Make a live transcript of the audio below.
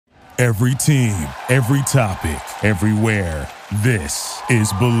Every team, every topic, everywhere. This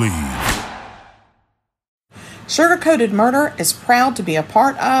is Believe. Sugar-Coated Murder is proud to be a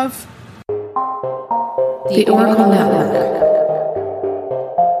part of the Oracle Network.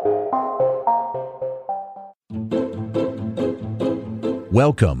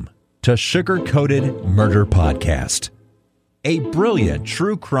 Welcome to Sugar-Coated Murder Podcast, a brilliant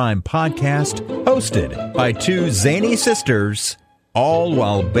true crime podcast hosted by two zany sisters, all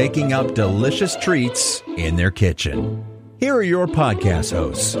while baking up delicious treats in their kitchen. Here are your podcast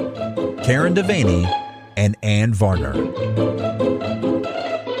hosts, Karen Devaney and Ann Varner.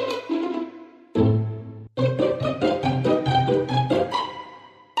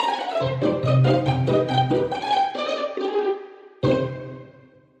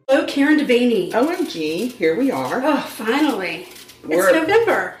 Hello, Karen Devaney. OMG, here we are. Oh, finally. We're It's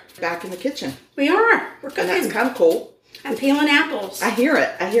November. back in the kitchen. We are. We're And cooking. that's kind of cool. I'm peeling apples. I hear it.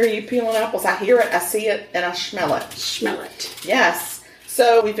 I hear you peeling apples. I hear it, I see it, and I smell it. Smell it. Yes.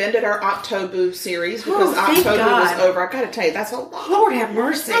 So we've ended our October series because Oh, thank October was God. over. I got to tell you, that's a lot. Lord have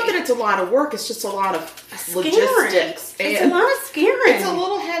mercy. Not that it's a lot of work. It's just a lot of Scaring. logistics. It's a and lot of scaring. It's a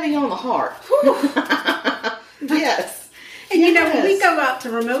little heavy on the heart. Yes. And you know, when we Yes. go out to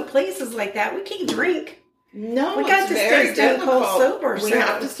remote places like that, we can't drink. No, We got it's to very stay stone cold difficult. sober, We so-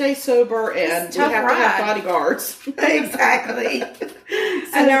 have to stay sober, and It's we a have tough to have ride. bodyguards. Exactly.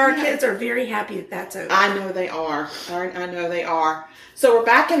 I know our kids are very happy that that's over. I know they are. I know they are. So we're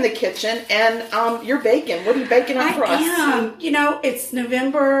back in the kitchen, and you're baking. What are you baking up for us? I am. You know, it's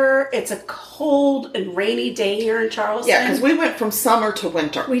November. It's a cold and rainy day here in Charleston. Yeah, because we went from summer to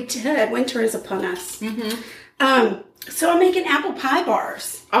winter. We did. Winter is upon us. Mm-hmm. So I'm making apple pie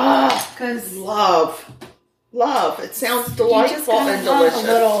bars. Ah, Because love. It sounds you just delightful gotta and love delicious.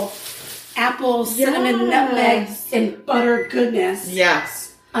 a little apple, cinnamon, nutmeg, Yes. and butter goodness.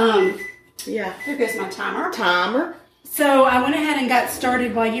 Yes. Yeah. Here goes my timer. Timer. So I went ahead and got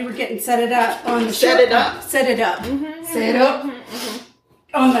started while you were getting set it up on the Set it up. Set it up. Set it up.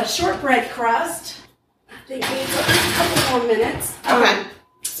 On the shortbread crust. I think we need a couple more minutes. Okay.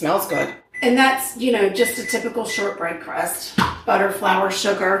 Smells good. And that's, you know, just a typical shortbread crust. Butter, flour,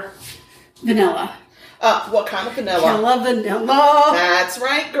 sugar, vanilla. What kind of vanilla? Vanilla, vanilla. That's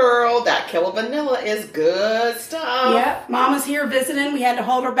right, girl. That killer vanilla is good stuff. Yep. Mama's here visiting. We had to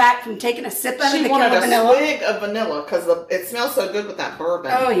hold her back from taking a sip out of She the wanted killer a vanilla. swig of vanilla because it smells so good with that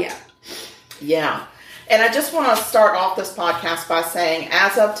bourbon. Oh, yeah. Yeah. And I just want to start off this podcast by saying,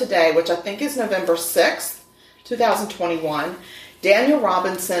 as of today, which I think is November 6th, 2021, Daniel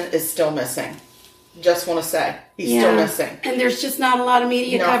Robinson is still missing. Just want to say, he's still missing. And there's just not a lot of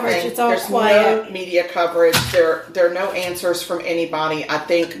media coverage. Nothing. It's all There's quiet. no media coverage. There are no answers from anybody. I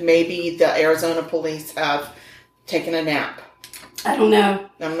think maybe the Arizona police have taken a nap. I don't know.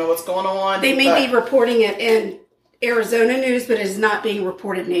 I don't know what's going on. They may but be reporting it in Arizona news, but it is not being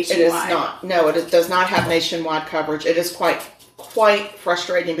reported It nationwide. is not. No, it does not have nationwide coverage. It is quite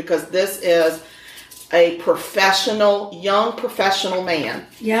frustrating because this is a young professional man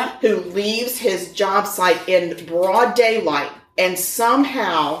Yeah. who leaves his job site in broad daylight and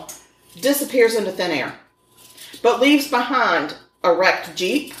somehow disappears into thin air, but leaves behind a wrecked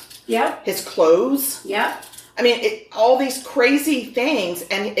Jeep, Yep. his clothes. Yep. I mean, all these crazy things,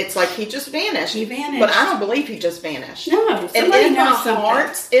 and it's like he just vanished. He vanished. But I don't believe he just vanished. No, And somebody in my knows something.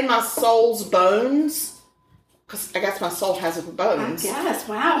 heart, in my soul's bones, because I guess my soul has bones. Yes.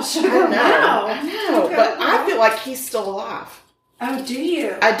 Wow. I Sugar. know, Wow. I know, Okay, but wow. I feel like he's still alive. Oh, do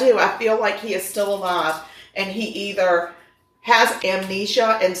you? I do. I feel like he is still alive, and he either has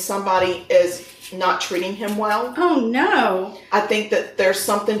amnesia and somebody is not treating him well. Oh, no. I think that there's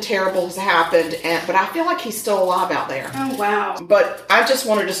something terrible has happened, but I feel like he's still alive out there. Oh, wow. But I just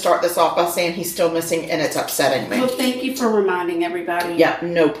wanted to start this off by saying he's still missing, and it's upsetting me. Well, thank you for reminding everybody. Yeah,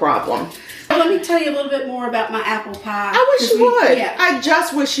 no problem. Let me tell you a little bit more about my apple pie. I wish 'Cause you would. Yeah. I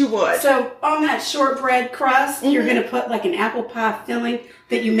just wish you would. So on that shortbread crust, you're Mm-hmm. going to put like an apple pie filling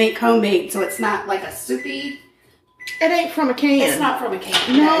that you make homemade, so it's not like a soupy. It ain't from a can. It's not from a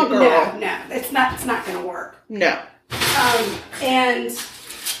can. No, girl. No, it's not. It's not going to work. No. And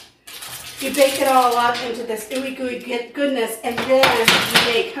you bake it all up into this ooey gooey goodness, and then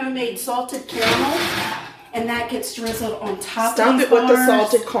you make homemade salted caramel, and that gets drizzled on top Stuff of these it with the bars.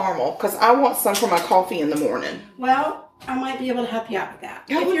 salted caramel, because I want some for my coffee in the morning. Well, I might be able to help you out with that.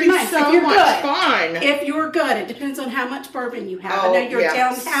 That if would you're be nice, so if you're much good. fun. If you're good, it depends on how much bourbon you have. Oh, I know you're yeah.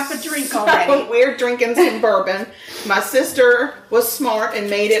 down half a drink So already. we're drinking some bourbon. My sister was smart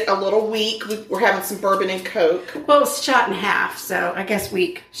and made it a little weak. We're having some bourbon and Coke. Well, it's shot in half, so I guess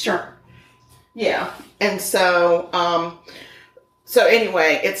weak. Sure. Yeah. And so, so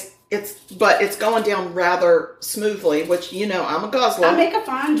anyway, it's going down rather smoothly, which, you know, I'm a guzzler. I make a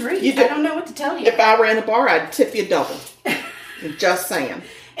fine drink. I don't know what to tell you. If I were in a bar, I'd tip you double. Just saying.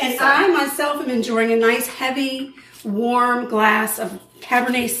 And I myself am enjoying a nice, heavy, warm glass of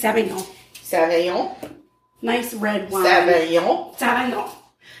Cabernet Sauvignon. Sauvignon. Nice red wine. Sauvignon.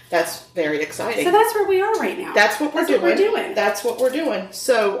 That's very exciting. So that's where we are right now. That's what we're doing. That's what we're doing.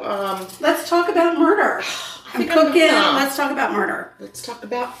 So, let's talk about murder. I'm cooking. Let's talk about murder. Let's talk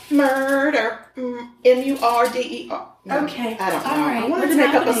about murder. M-U-R-D-E-R. No, okay. I don't know. All right. I wanted to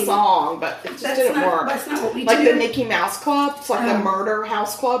make up a song, but it just didn't work. That's not what we do. Like the Mickey Mouse Club. It's like the Murder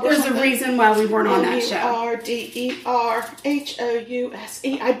House Club or something. There's a reason why we weren't on that show.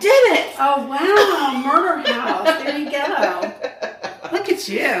 M-U-R-D-E-R-H-O-U-S-E. I did it! Oh, wow. Murder House. There you go. Look at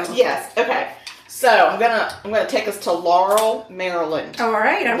you. Yes. Okay. So I'm gonna take us to Laurel, Maryland. All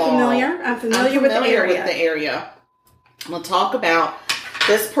right. I'm familiar with the area. I'm gonna talk about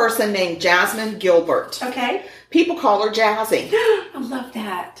this person named Jasmine Gilbert. Okay. People call her Jazzy. I love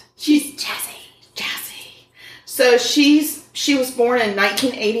that. She's Jazzy. So she was born in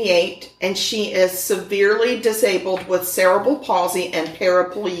 1988, and she is severely disabled with cerebral palsy and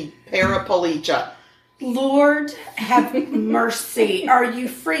paraplegia. Lord have mercy. Are you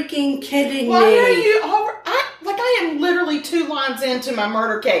freaking kidding me? Why are you I am literally 2 lines into my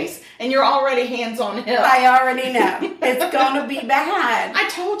murder case, and you're already hands on hip. I already know. It's going to be bad. I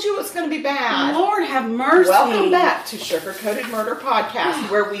told you it's going to be bad. Lord have mercy. Welcome back to Sugar Coated Murder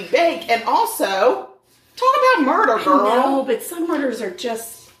Podcast, where we bake and also talk about murder, girl. No, but some murders are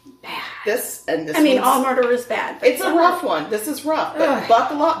just bad. All murder is bad. It's a rough one. This is rough. But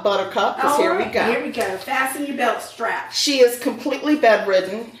buckle up, Buttercup, because here we go. Here we go. Fasten your belt strap. She is completely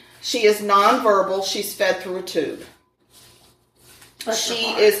bedridden. She is nonverbal. She's fed through a tube.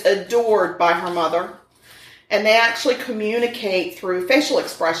 She is adored by her mother. And they actually communicate through facial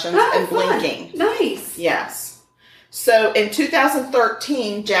expressions and blinking. Nice. Yes. So in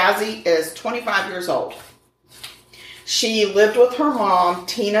 2013, Jazzy is 25 years old. She lived with her mom,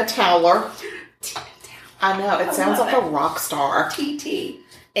 Tina Towler. I know, it sounds like a rock star. TT.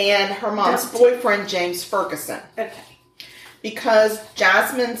 And her mom's boyfriend, James Ferguson. Okay. Because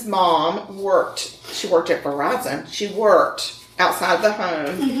Jasmine's mom she worked at Verizon. She worked outside the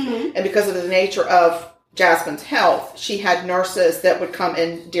home. Mm-hmm. And because of the nature of Jasmine's health, she had nurses that would come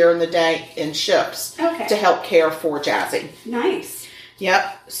in during the day in shifts to help care for Jazzy. Nice.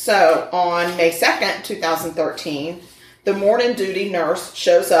 Yep. So on May 2nd, 2013, the morning duty nurse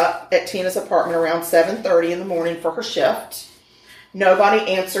shows up at Tina's apartment around 7:30 in the morning for her shift.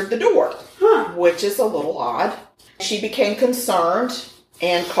 Nobody answered the door, which is a little odd. She became concerned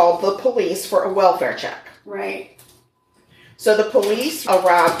and called the police for a welfare check. Right. So the police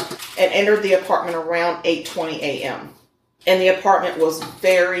arrived and entered the apartment around 8:20 a.m. And the apartment was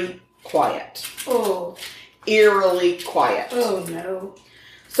very quiet. Oh. Eerily quiet. Oh, no.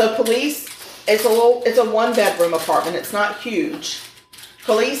 So police, it's a 1-bedroom apartment. It's not huge.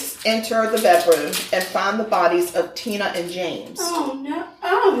 Police enter the bedroom and find the bodies of Tina and James. Oh, no.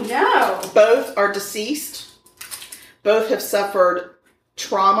 Oh, no. Both are deceased. Both have suffered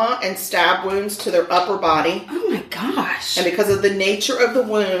trauma and stab wounds to their upper body. Oh, my gosh. And because of the nature of the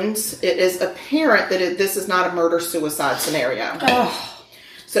wounds, it is apparent that this is not a murder-suicide scenario. Oh.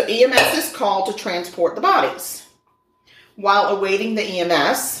 So EMS is called to transport the bodies. While awaiting the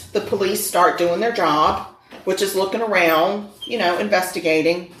EMS, the police start doing their job, which is looking around,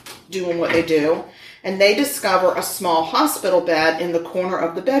 investigating, doing what they do. And they discover a small hospital bed in the corner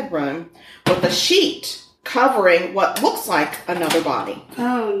of the bedroom with a sheet covering what looks like another body.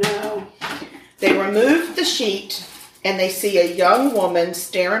 Oh, no. They remove the sheet, and they see a young woman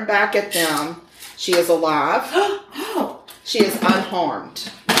staring back at them. She is alive. Oh. She is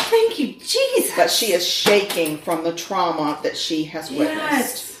unharmed. Thank you, Jesus. But she is shaking from the trauma that she has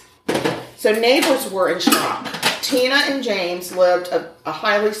witnessed. Yes. So neighbors were in shock. Tina and James lived a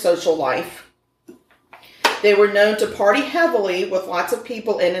highly social life. They were known to party heavily with lots of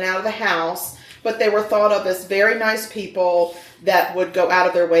people in and out of the house, but they were thought of as very nice people that would go out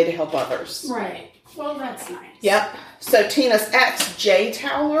of their way to help others. Right. Well, that's nice. Yep. So Tina's ex, Jay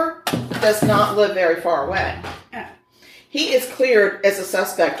Towler, does not live very far away. Oh. He is cleared as a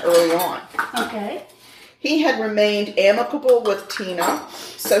suspect early on. Okay. He had remained amicable with Tina,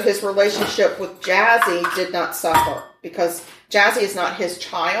 so his relationship with Jazzy did not suffer because Jazzy is not his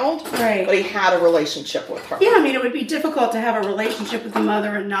child, right? But he had a relationship with her. Yeah, it would be difficult to have a relationship with the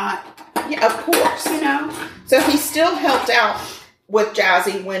mother and not. Yeah, of course. So he still helped out with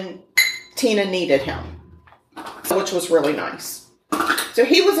Jazzy when Tina needed him, which was really nice. So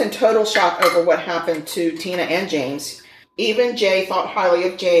he was in total shock over what happened to Tina and James. Even Jay thought highly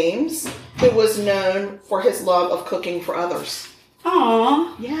of James, who was known for his love of cooking for others.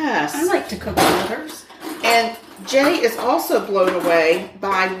 Aw. Yes. I like to cook for others. And Jay is also blown away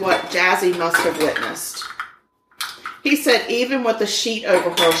by what Jazzy must have witnessed. He said even with the sheet over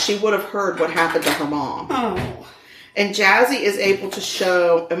her, she would have heard what happened to her mom. Oh. And Jazzy is able to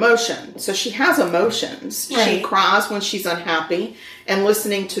show emotion. So she has emotions. Right. She cries when she's unhappy, and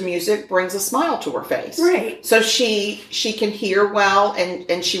listening to music brings a smile to her face. Right. So she can hear well,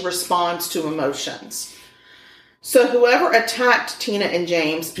 and she responds to emotions. So whoever attacked Tina and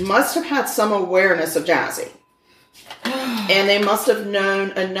James must have had some awareness of Jazzy. And they must have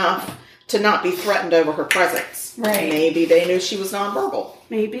known enough to not be threatened over her presence. Right. Maybe they knew she was nonverbal.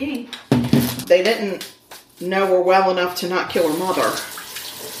 Maybe. They didn't know her well enough to not kill her mother.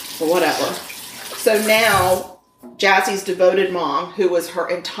 Or whatever. So now, Jazzy's devoted mom, who was her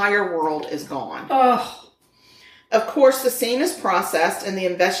entire world, is gone. Oh. Of course, the scene is processed in the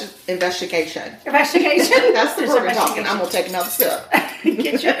investigation. Investigation? That's the word we're talking. I'm going to take another sip.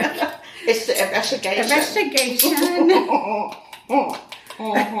 Get your It's the investigation. investigation.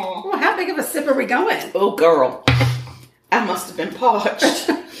 Well, how big of a sip are we going? Oh, girl. I must have been parched.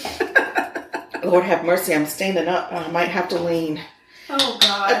 Lord have mercy, I'm standing up. I might have to lean. Oh,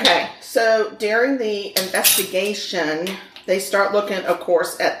 God. Okay, so during the investigation, they start looking, of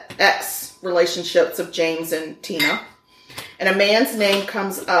course, at ex-relationships of James and Tina. And a man's name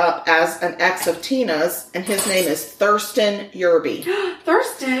comes up as an ex of Tina's, and his name is Thurston Yerby.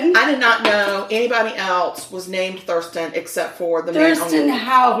 Thurston? I did not know anybody else was named Thurston except for the man on Thurston the...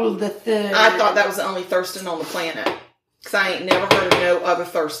 Howell the third. I thought that was the only Thurston on the planet. Because I ain't never heard of no other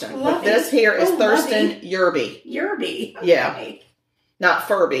Thurston. Lovey. But this here is Oh, Thurston Yerby. Yerby. Okay. Yeah. Not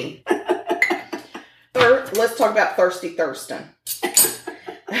Furby. Let's talk about Thirsty Thurston.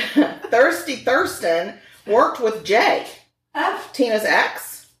 Thirsty Thurston worked with Jay, Tina's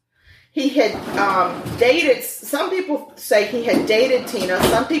ex. He had dated, some people say he had dated Tina.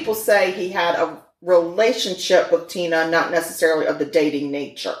 Some people say he had a relationship with Tina, not necessarily of the dating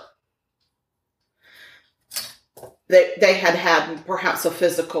nature. They had perhaps a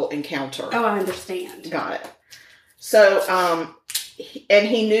physical encounter. Oh, I understand. Got it. So, and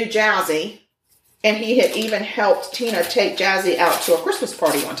he knew Jazzy, and he had even helped Tina take Jazzy out to a Christmas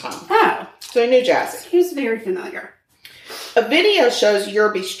party one time. Oh. So he knew Jazzy. He was very familiar. A video shows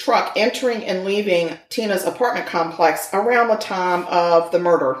Yerby's truck entering and leaving Tina's apartment complex around the time of the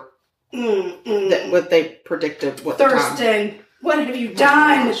murder. What they predicted. What Thurston, what have you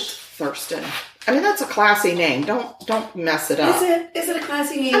done? Thurston. I mean, that's a classy name. Don't mess it up. Is it a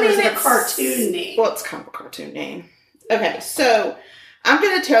classy name or is it a cartoon name? Well, it's kind of a cartoon name. Okay, so I'm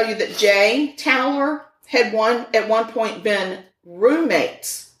going to tell you that Jay Towler had at one point been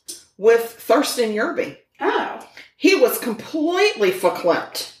roommates with Thurston Yerby. Oh. He was completely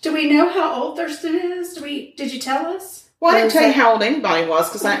verklempt. Do we know how old Thurston is? Did you tell us? Well, I didn't tell you how old anybody was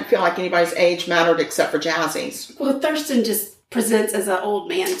because I didn't feel like anybody's age mattered except for Jazzy's. Well, Thurston just presents as an old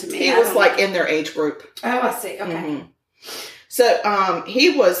man to me. He was like in their age group. Oh, I see. Okay. Mm-hmm. So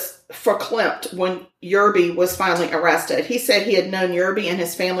he was verklempt when Yerby was finally arrested. He said he had known Yerby and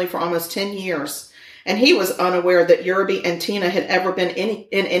his family for almost 10 years. And he was unaware that Yerby and Tina had ever been in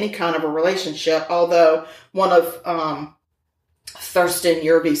any kind of a relationship, although one of Thurston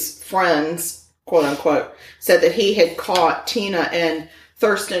Yerby's friends, quote unquote, said that he had caught Tina and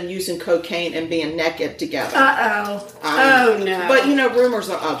Thurston using cocaine and being naked together. Uh-oh. Oh, no. But, rumors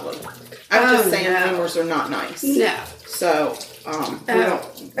are ugly. I'm just saying rumors are not nice. No. So,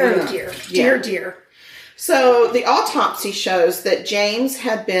 dear. Yeah. Dear. So, the autopsy shows that James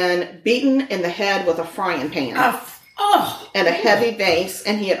had been beaten in the head with a frying pan and a heavy vase,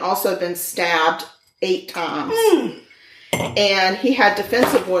 and he had also been stabbed 8 times. And he had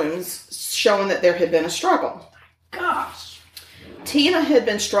defensive wounds showing that there had been a struggle. Gosh. Tina had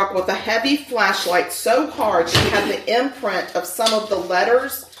been struck with a heavy flashlight so hard she had the imprint of some of the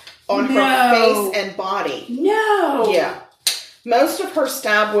letters on her face and body. No. Yeah. Most of her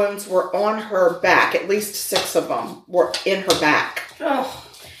stab wounds were on her back. At least 6 of them were in her back. Oh.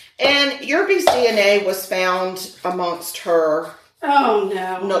 And Yerby's DNA was found amongst her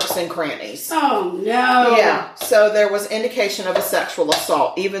nooks and crannies. Oh, no. Yeah. So there was indication of a sexual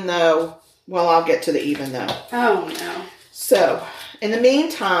assault, even though, well, I'll get to the even though. Oh, no. So, in the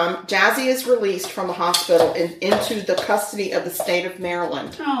meantime, Jazzy is released from the hospital and into the custody of the state of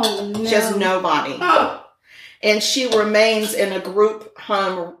Maryland. Oh, no. She has nobody. Oh. And she remains in a group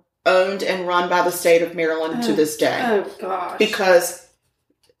home owned and run by the state of Maryland to this day. Oh, gosh. Because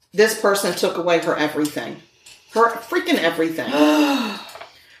this person took away her everything. Her freaking everything.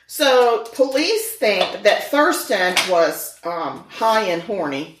 So police think that Thurston was high and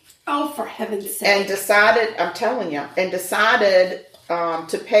horny. Oh, for heaven's sake. And decided, I'm telling you,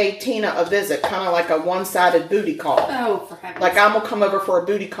 to pay Tina a visit, kind of like a one-sided booty call. Oh, for heaven's sake. Like, I'm going to come over for a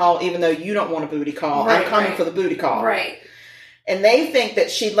booty call even though you don't want a booty call. Right, I'm coming right. for the booty call. Right. And they think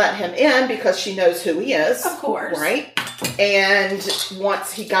that she let him in because she knows who he is. Of course. Right? And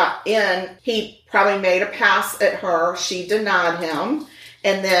once he got in, he probably made a pass at her. She denied him.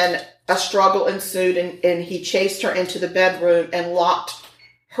 And then a struggle ensued, and he chased her into the bedroom and locked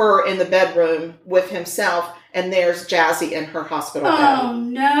her in the bedroom with himself. And there's Jazzy in her hospital bed. Oh,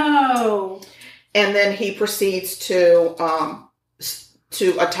 no. And then he proceeds to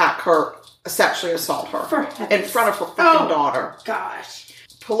attack her, sexually assault her in front of her fucking daughter. Gosh.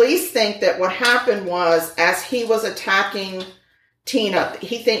 Police think that what happened was, as he was attacking Tina,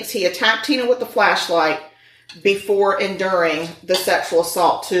 he thinks he attacked Tina with the flashlight before and during the sexual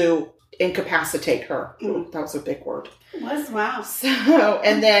assault to incapacitate her. That was a big word. It was, wow. So,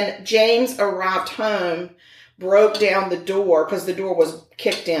 and then James arrived home, broke down the door because the door was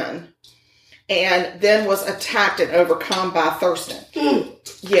kicked in, and then was attacked and overcome by Thurston.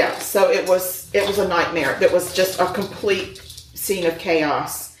 Yeah, so it was a nightmare. That was just a complete scene of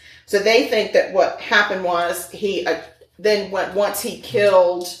chaos. So they think that what happened was once he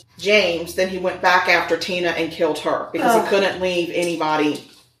killed James, then he went back after Tina and killed her because he couldn't leave anybody,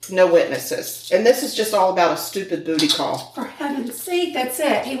 no witnesses. And this is just all about a stupid booty call. For heaven's sake, that's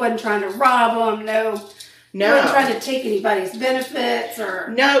it. He wasn't trying to rob them, no. He No. wasn't trying to take anybody's benefits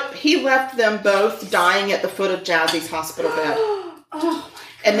or... Nope, he left them both dying at the foot of Jazzy's hospital bed. Oh,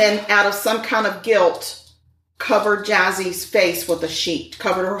 And then out of some kind of guilt, covered Jazzy's face with a sheet.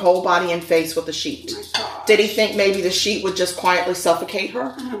 Covered her whole body and face with a sheet. my God. Did he think maybe the sheet would just quietly suffocate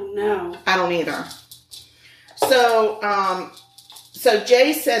her? I don't know. I don't either. So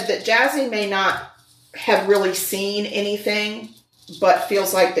Jay said that Jazzy may not have really seen anything, but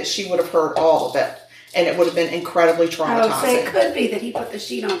feels like that she would have heard all of it. And it would have been incredibly traumatizing. Oh, so it could be that he put the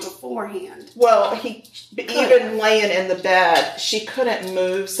sheet on beforehand. Well, even laying in the bed, she couldn't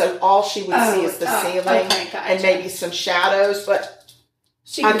move, so all she would see is the ceiling okay, gotcha. and maybe some shadows, but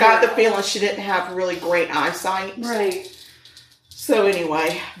I got the feeling she didn't have really great eyesight. Right. So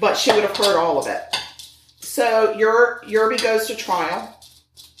anyway, but she would have heard all of it. So Yerby goes to trial.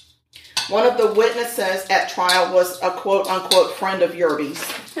 One of the witnesses at trial was a quote-unquote friend of Yerby's,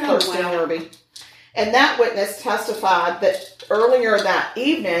 Thurston Yerby. And that witness testified that earlier that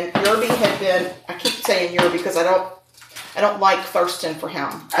evening, Yerby had been, I keep saying Yerby because I don't like Thurston for him.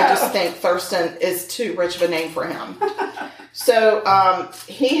 I just think Thurston is too rich of a name for him. So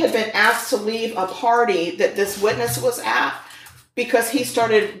he had been asked to leave a party that this witness was at because he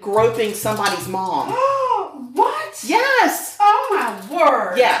started groping somebody's mom. Oh, what? Yes. Oh, my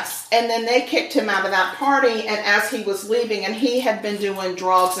word. Yes. And then they kicked him out of that party, and as he was leaving, and he had been doing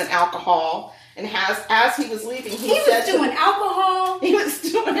drugs and alcohol, and as he was leaving, he was doing alcohol? He was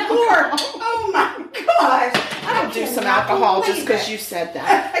doing alcohol. Oh, my gosh. I don't do some alcohol just because you said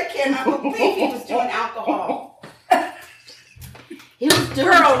that. I cannot believe he was doing alcohol. He was doing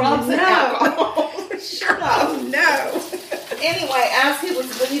drugs and alcohol. Shut up. No. Anyway, as he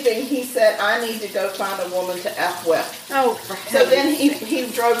was leaving, he said, I need to go find a woman to F with. Oh, so then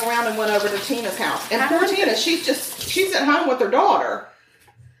he drove around and went over to Tina's house. And poor Tina, she's at home with her daughter,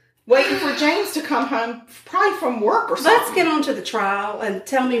 waiting for James to come home, probably from work or something. Let's get on to the trial and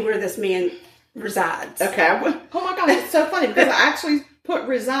tell me where this man resides. Okay. Oh my God, it's so funny because I actually put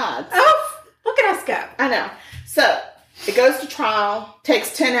resides. Oh, look at us go. I know. So it goes to trial,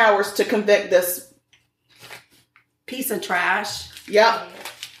 takes 10 hours to convict this piece of trash. Yep.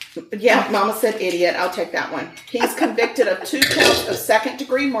 Yeah, Mama said idiot. I'll take that one. He's convicted of 2 counts of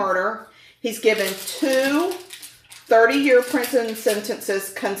second-degree murder. He's given 2 30-year prison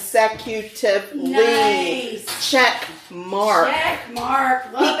sentences consecutively. Nice. Check mark. Check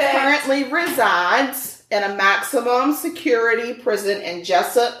mark. Love He it. currently resides in a maximum security prison in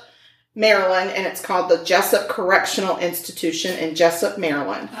Jessup, Maryland, and it's called the Jessup Correctional Institution in Jessup,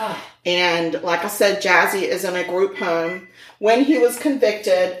 Maryland. Oh. And like I said, Jazzy is in a group home. When he was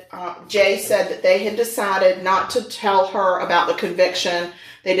convicted, Jay said that they had decided not to tell her about the conviction.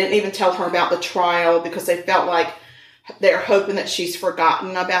 They didn't even tell her about the trial because they felt like they're hoping that she's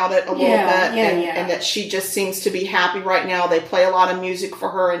forgotten about it a little bit. And that she just seems to be happy right now. They play a lot of music for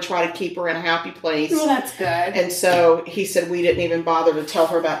her and try to keep her in a happy place. Well, that's good. And so he said, we didn't even bother to tell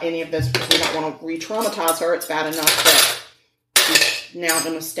her about any of this because we don't want to re-traumatize her. It's bad enough that she's now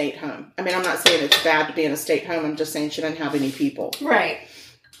in a state home. I mean, I'm not saying it's bad to be in a state home. I'm just saying she doesn't have any people. Right.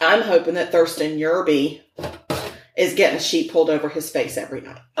 I'm hoping that Thurston Yerby is getting a sheet pulled over his face every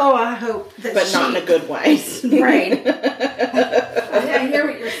night. Oh, I hope that But not in a good way. Right. I hear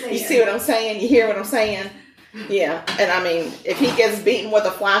what you're saying. You see what I'm saying? You hear what I'm saying? Yeah. And I mean, if he gets beaten with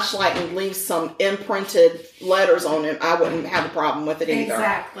a flashlight and leaves some imprinted letters on him, I wouldn't have a problem with it either.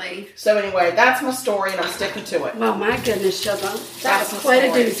 Exactly. So anyway, that's my story, and I'm sticking to it. Well, my goodness, Sugar. That That's was my quite a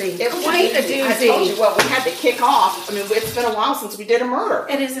story. doozy. It was Quite a doozy. doozy. I told you, well, we had to kick off. I mean, it's been a while since we did a murder.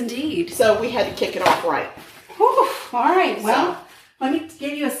 It is indeed. So we had to kick it off right. Whew. All right. Well, let me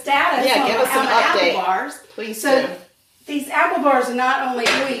give you a status Yeah, on give us the an update. apple bars. Please So do. these apple bars are not only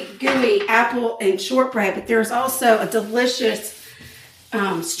gooey apple and shortbread, but there's also a delicious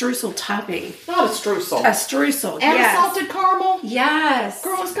streusel topping. Not a streusel. A streusel, And yes. salted caramel. Yes.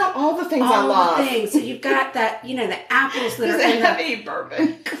 Girl, it's got all the things I All love. the things. So you've got that, the apples that Does are it in have the... any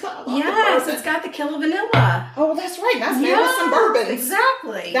bourbon? 'Cause I love Yes, bourbon. it's got the Killer Vanilla. Oh, that's right. That's made with some bourbons.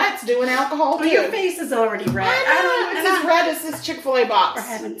 Exactly. That's doing alcohol, Well, too. your face is already red. I know. It's as red as this Chick-fil-A box. For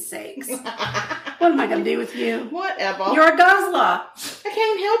heaven's sakes. What am I going to do with you? Whatever. You're a guzzler. I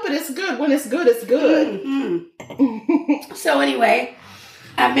can't help it. It's good. When it's good, it's good. Mm-hmm. So anyway,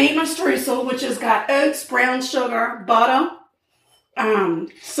 I made my streusel, which has got oats, brown sugar, butter,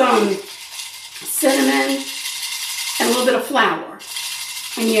 some cinnamon, and a little bit of flour.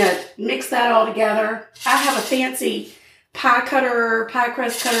 And you mix that all together. I have a fancy pie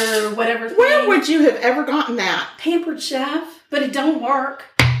crust cutter, whatever thing. Where would you have ever gotten that? Pampered Chef, but it don't work.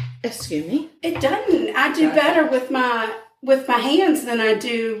 Excuse me? It doesn't. I do better with my hands than I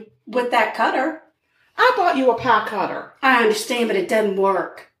do with that cutter. I bought you a pie cutter. I understand, but it doesn't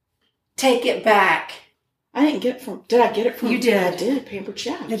work. Take it back. I didn't get it from... Did I get it from... You did. I did. Pampered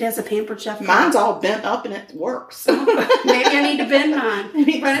Chef. It has a Pampered Chef cutter. Mine's all bent up and it works. Maybe I need to bend mine.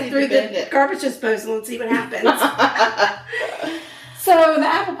 Maybe Run you it need through to bend the it. garbage disposal and see what happens. So the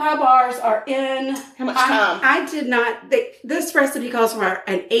apple pie bars are in. How much time? I did not. This recipe calls for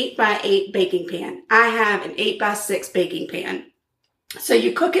an 8x8 baking pan. I have an 8x6 baking pan. So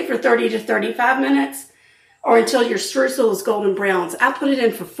you cook it for 30 to 35 minutes or until your streusel is golden browns. I put it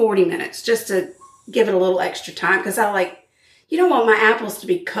in for 40 minutes just to give it a little extra time because you don't want my apples to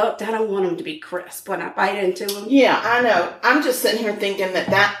be cooked. I don't want them to be crisp when I bite into them. Yeah, I know. I'm just sitting here thinking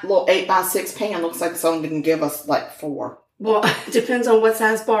that little 8x6 pan looks like someone can give us like 4. Well, it depends on what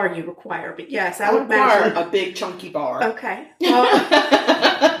size bar you require. But yes, I would require imagine. a big chunky bar. Okay.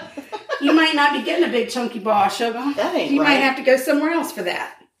 Well, you might not be getting a big chunky bar, Sugar. That ain't You right. might have to go somewhere else for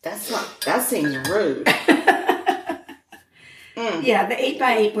that. That seems rude. Yeah, the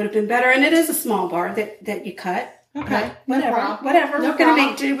 8x8 would have been better. And it is a small bar that you cut. Okay. Whatever. No problem. Whatever. No We're going to problem.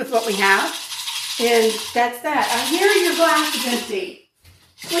 make do with what we have. And that's that. I hear your glass is empty.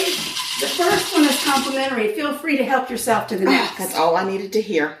 Please, the first one is complimentary. Feel free to help yourself to the next. That's all I needed to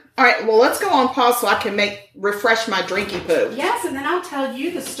hear. All right, well, let's go on pause so I can refresh my drinky poo. Yes, and then I'll tell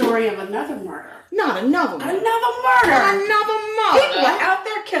you the story of another murder. Not another one. Another murder. Another People are murder. out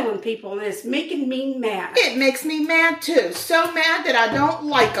there killing people, and it's making me mad. It makes me mad, too. So mad that I don't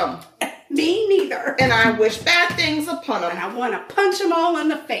like them. Me neither. And I wish bad things upon And them. I want to punch them all in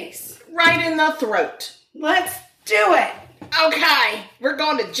the face. Right in the throat. Let's do it. Okay, we're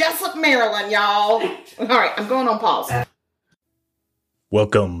going to Jessup, Maryland, y'all. All right, I'm going on pause.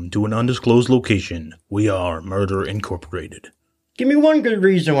 Welcome to an undisclosed location. We are Murder Incorporated. Give me one good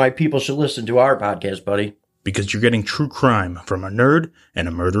reason why people should listen to our podcast, buddy. Because you're getting true crime from a nerd and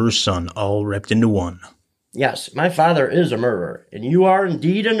a murderer's son all wrapped into one. Yes, my father is a murderer, and you are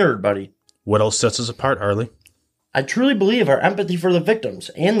indeed a nerd, buddy. What else sets us apart, Harley? I truly believe our empathy for the victims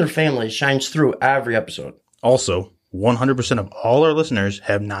and their families shines through every episode. Also, 100% of all our listeners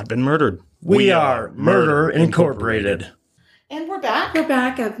have not been murdered. We are Murder Incorporated. And we're back. We're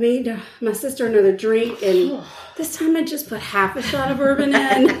back. I've made my sister another drink, and this time I just put half a shot of bourbon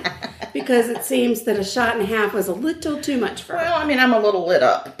in because it seems that a shot and a half was a little too much for her. Well, I mean, I'm a little lit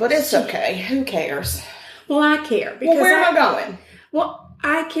up, but it's okay. Who cares? Well, I care because Well, where am I going? Well,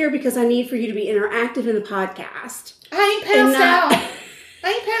 I care because I need for you to be interactive in the podcast. I ain't And passed not- out. I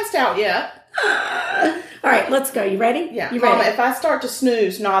ain't passed out yet. All right, let's go. You ready? Yeah, You Mama, ready? if I start to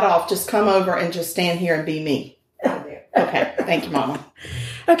snooze, nod off, just come over and just stand here and be me. Okay, thank you, Mama.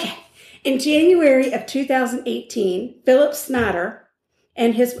 Okay. In January of 2018, Philip Snyder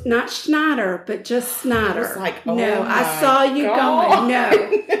and his, not Schneider, but just Snyder. I was like, oh no, I my saw you God. going.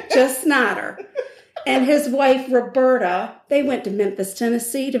 No, just Snyder. And his wife, Roberta, they went to Memphis,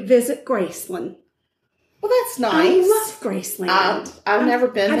 Tennessee to visit Graceland. Well, that's I nice. love Graceland. I've never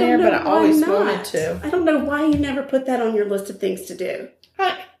been don't there, know but I why always not. wanted to. I don't know why you never put that on your list of things to do.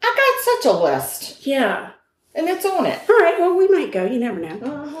 I got such a list, Yeah. and it's on it. All right, well, we might go. You never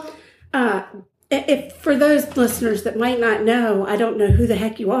know. if for those listeners that might not know, I don't know who the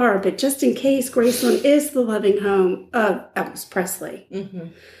heck you are, but just in case, Graceland is the loving home of Elvis Presley. Mm-hmm.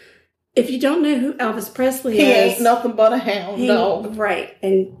 If you don't know who Elvis Presley he is... He ain't nothing but a hound dog. Right,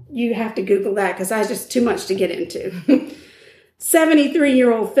 and you have to Google that because I just too much to get into.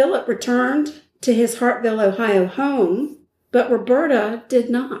 73-year-old Philip returned to his Hartville, Ohio home, but Roberta did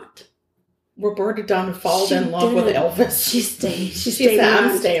not. Roberta done fallen in love with Elvis. She stayed. She said,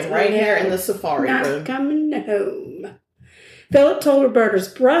 I'm staying right here in the safari room. Not coming home. Philip told Roberta's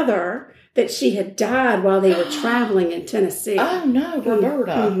brother that she had died while they were traveling in Tennessee. Oh, no,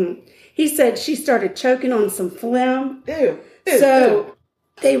 Roberta. Mm-hmm. He said she started choking on some phlegm. Ew.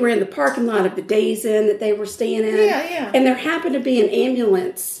 They were in the parking lot of the Days Inn that they were staying in. Yeah. And there happened to be an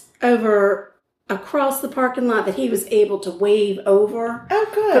ambulance across the parking lot that he was able to wave over.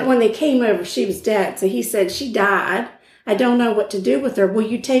 Oh, good. But when they came over, she was dead. So he said, she died. I don't know what to do with her. Will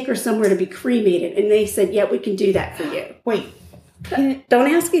you take her somewhere to be cremated? And they said, yeah, we can do that for you. Wait.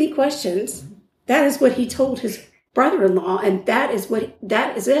 Don't ask any questions. That is what he told his brother-in-law, and that is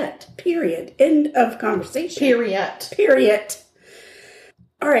it. Period. End of conversation. Period.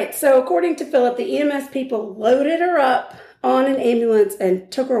 All right, so according to Philip, the EMS people loaded her up on an ambulance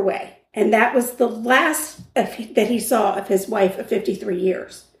and took her away. And that was the last that he saw of his wife of 53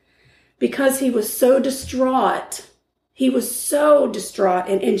 years. Because he was so distraught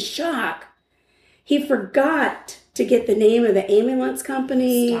and in shock, he forgot to get the name of the ambulance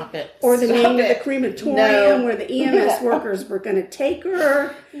company. Stop it. Or the name of the crematorium where the EMS workers were going to take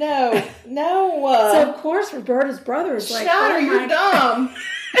her. No. So, of course, Roberta's brother is like, Schneider, you're dumb.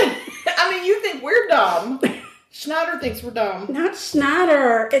 I mean, you think we're dumb. Schneider thinks we're dumb. Not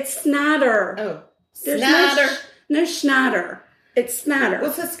Schneider. It's Snyder. Oh. There's Snyder. No Schneider. It's Snyder.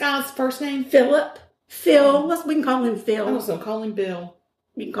 What's this guy's first name? Philip. Phil. We can call him Phil. I was going to call him Bill.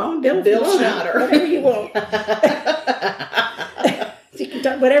 You can call him Bill. Bill Schneider. Whatever you want.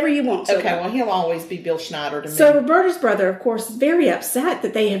 Whatever you want. Okay, well, he'll always be Bill Schneider to me. So Roberta's brother, of course, is very upset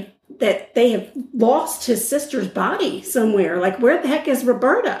that they have lost his sister's body somewhere. Like, where the heck is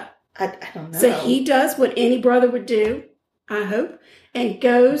Roberta? I don't know. So he does what any brother would do, I hope, and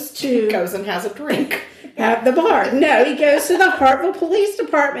goes and has a drink. At the bar. No, he goes to the Hartville Police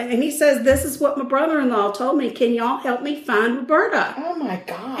Department and he says, this is what my brother-in-law told me. Can y'all help me find Roberta? Oh my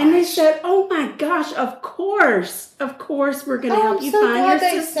gosh. And they said, oh my gosh, of course. Of course we're going to help you find your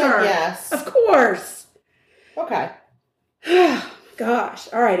sister. Said yes. Of course. Okay. Gosh.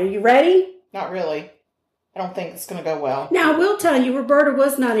 All right. Are you ready? Not really. I don't think it's going to go well. Now, I will tell you, Roberta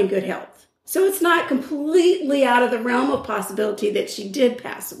was not in good health. So it's not completely out of the realm of possibility that she did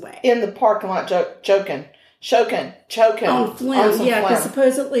pass away. In the parking lot, choking. On phlegm, yeah, because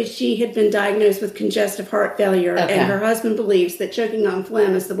supposedly she had been diagnosed with congestive heart failure, and her husband believes that choking on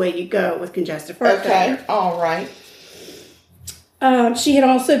phlegm is the way you go with congestive heart failure. Okay, all right. She had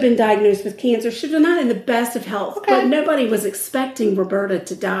also been diagnosed with cancer. She was not in the best of health, but nobody was expecting Roberta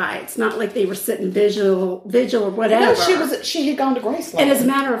to die. It's not like they were sitting vigil or whatever. No, she had gone to Graceland. And as a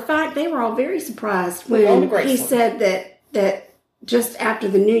matter of fact, they were all very surprised when he said that just after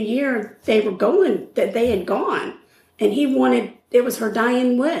the new year they had gone, and he wanted, it was her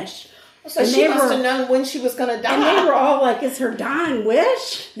dying wish. So she must have known when she was going to die. And they were all like, it's her dying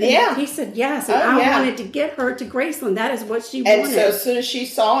wish? And yeah. He said, yes. And I wanted to get her to Graceland. That is what she wanted. And so as soon as she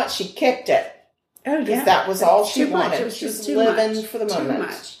saw it, she kicked it. Oh, yeah. That was all she wanted. It was she was too living much. for the moment. Too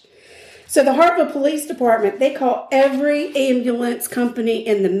much. So the Hartville Police Department, they call every ambulance company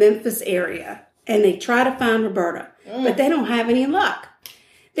in the Memphis area. And they try to find Roberta. But they don't have any luck.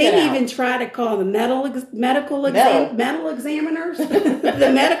 They even try to call the medical examiners,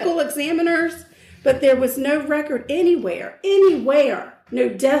 the medical examiners, but there was no record anywhere, no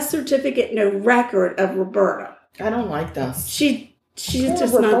death certificate, no record of Roberta. I don't like this. She's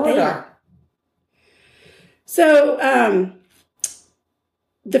just not there. So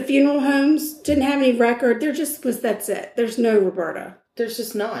the funeral homes didn't have any record. There just was, that's it. There's no Roberta. There's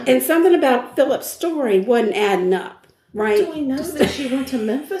just none. And something about Philip's story wasn't adding up. Right. Do we know that she went to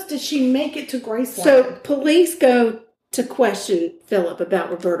Memphis? Did she make it to Graceland? So police go to question Philip about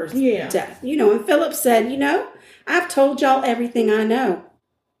Roberta's death. And Philip said, I've told y'all everything I know.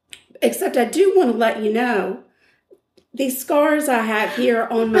 Except I do want to let you know, these scars I have here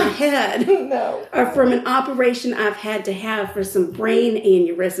on my head are from an operation I've had to have for some brain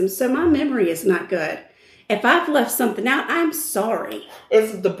aneurysms. So my memory is not good. If I've left something out, I'm sorry.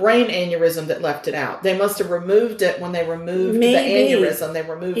 It's the brain aneurysm that left it out. They must have removed it when they removed the aneurysm. They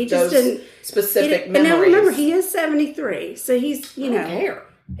removed those specific memories. And now remember, he is 73, so he's, I don't care.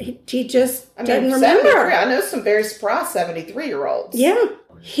 He just doesn't remember. I know some very surprised 73-year-olds. Yeah.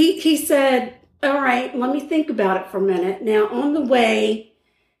 He said all right, let me think about it for a minute. Now, on the way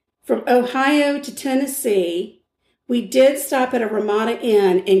from Ohio to Tennessee, we did stop at a Ramada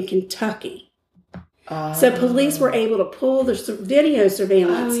Inn in Kentucky. So police were able to pull the video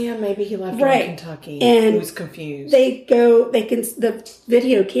surveillance. Oh yeah, maybe he left Right. in Kentucky. And he was confused. The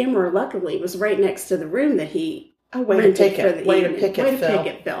video camera, luckily, was right next to the room that he way to rented pick for it. the Way to evening. pick it, Way to Phil.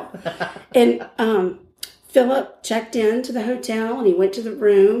 pick it, Phil. And Philip checked into the hotel and he went to the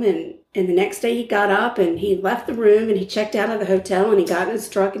room, and the next day he got up and he left the room and he checked out of the hotel and he got in his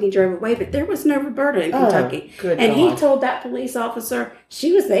truck and he drove away. But there was no Roberta in Kentucky. Good and he God. told that police officer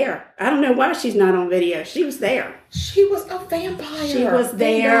she was there. I don't know why she's not on video. She was there. She was a vampire. She was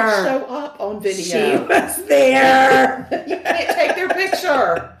They there. don't show up on video. She was there. You can't take their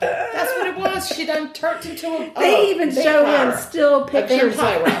picture. That's what it was. She done turned into a They even show him still pictures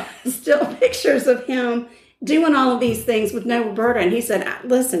vampire. pictures of him doing all of these things with no Roberta. And he said,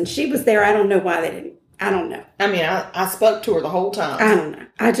 listen, she was there. I don't know why they didn't. I don't know. I mean, I spoke to her the whole time. I don't know.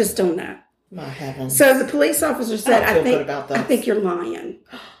 I just don't know. My heavens. So the police officer said, I don't feel good about this. I think you're lying.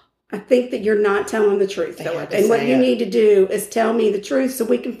 I think that you're not telling the truth, They had Philip. to And what say you it. need to do is tell me the truth so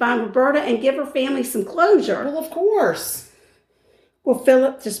we can find Roberta and give her family some closure. Well, of course. Well,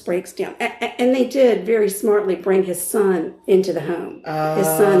 Philip just breaks down. And they did very smartly bring his son into the home. His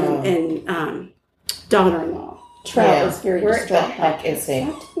son and daughter-in-law. Trout is very Where the distraught. heck is he? I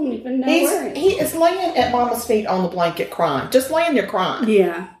don't even know where He is laying at Mama's feet on the blanket crying. Just laying there crying.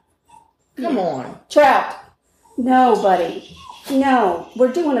 Yeah. Come on. Trout. No, buddy. No.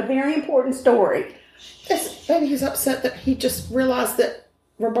 We're doing a very important story. Maybe he's upset that he just realized that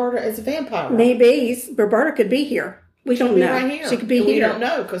Roberta is a vampire. Maybe Roberta could be here. We don't Be know. right here. She could be And here. We don't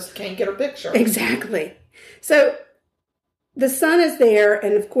know because can't get her picture. Exactly. So the son is there,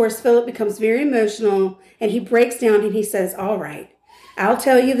 and of course, Philip becomes very emotional, and he breaks down and he says, all right, I'll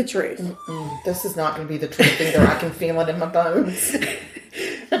tell you the truth. This is not going to be the truth either. I can feel it in my bones.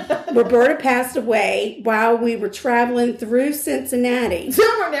 Roberta passed away while we were traveling through Cincinnati.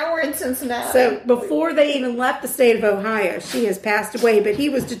 Now we're in Cincinnati. So before they even left the state of Ohio, she has passed away, but he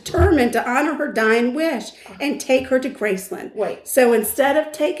was determined to honor her dying wish and take her to Graceland. Wait. So instead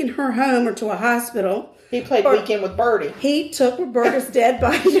of taking her home or to a hospital, he played Weekend with Birdie. he took Roberta's dead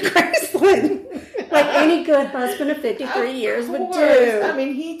body to Graceland, like any good husband of 53 years would Of do. course. I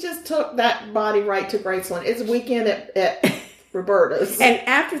mean, he just took that body right to Graceland. It's Weekend at Roberta's. And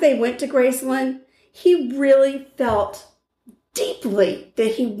after they went to Graceland, he really felt deeply that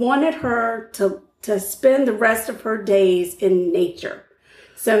he wanted her to spend the rest of her days in nature.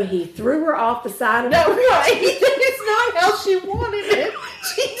 So he threw her off the side of No, right. It's not how she wanted it.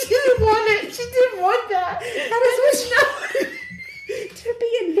 She didn't want it. She didn't want that. That is what she to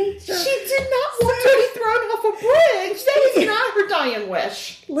be in nature. She did not want to be thrown off a bridge. That is not her dying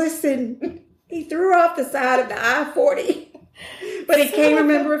wish. Listen, he threw her off the side of the I-40. But he can't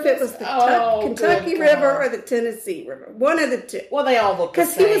remember if it was the Kentucky good River God. or the Tennessee River. One of the two. Well, they all look the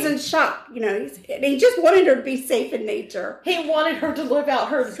Because he same. was in shock, he just wanted her to be safe in nature. He wanted her to live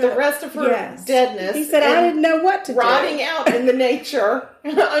out the rest of her Yes. deadness. He said, I didn't know what to do. Riding out in the nature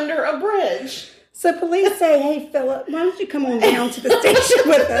under a bridge. So police say, hey, Philip, why don't you come on down to the station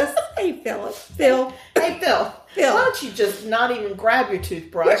with us? Hey, Phil. Hey, Phil. Phil. Why don't you just not even grab your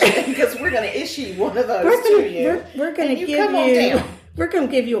toothbrush because we're going to issue one of those We're to you. going to And give come on down. we're going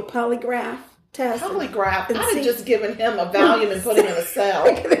to give you a polygraph test. Polygraph. And I'd see- have just given him a Valium and put him in a cell.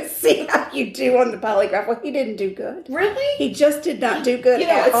 We're going to see how you do on the polygraph. Well, he didn't do good. Really? He just did not do good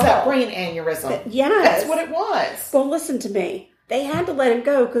at It's all. that brain aneurysm. Yes. That's what it was. Well, listen to me. They had to let him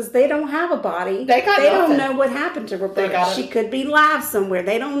go because they don't have a body. They got don't nothing. know what happened to Roberta. She could be live somewhere.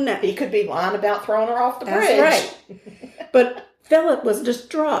 They don't know. He could be lying about throwing her off the bridge. That's right. But Philip was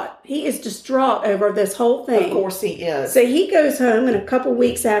distraught. He is distraught over this whole thing. Of course he is. So he goes home, and a couple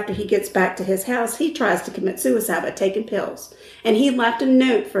weeks after he gets back to his house, he tries to commit suicide by taking pills. And he left a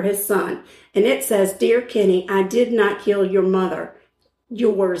note for his son. And it says, Dear Kenny, I did not kill your mother.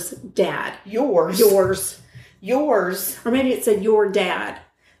 Yours, Dad. Yours. Or maybe it said your dad.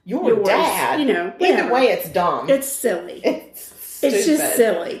 Your dad. Either Either way, it's dumb. It's silly. It's It's just stupid.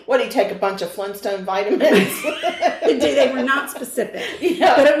 silly. What, did he take a bunch of Flintstone vitamins? They were not specific.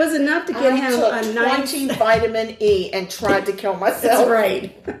 Yeah. But it was enough to get I him took a nice... 20 vitamin E and tried to kill myself. That's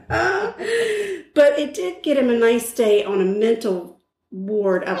right. But it did get him a nice stay on a mental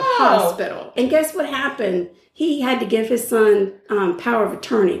ward of a hospital. And guess what happened? He had to give his son power of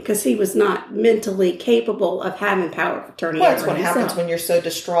attorney because he was not mentally capable of having power of attorney. Well, that's over what himself. happens when you're so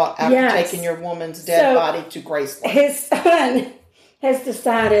distraught after Yes. taking your woman's dead So, body to Graceland. His son has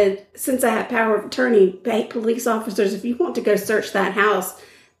decided, since I have power of attorney, hey, police officers, if you want to go search that house,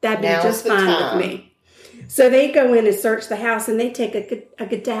 That'd be Now's just the fine time. with me. So they go in and search the house, and they take a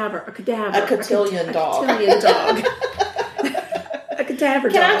cadaver. A cotillion dog. A cotillion dog. A cadaver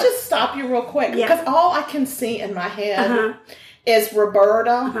dog. Can I just stop you real quick? Yeah. Because all I can see in my head Uh-huh. is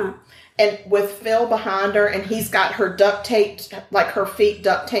Roberta Uh-huh. and with Phil behind her, and he's got her duct taped, like her feet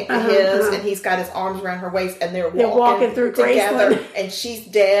duct taped to his, and he's got his arms around her waist, and they're walking through together, Graceland. and she's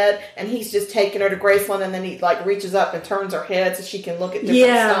dead, and he's just taking her to Graceland, and then he like reaches up and turns her head so she can look at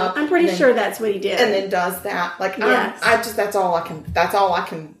different stuff. I'm pretty and then- sure that's what he did. and then does that. Like Yes. that's all I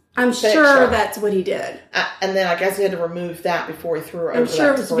can. I'm picture. sure that's what he did. And then I guess he had to remove that before he threw her I'm over sure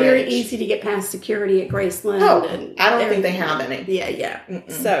that it was very bridge. easy to get past security at Graceland. Oh, and I don't think they everything. have any. Yeah.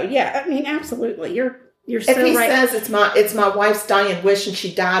 So yeah, I mean, absolutely. You're If so he right. says it's my wife's dying wish and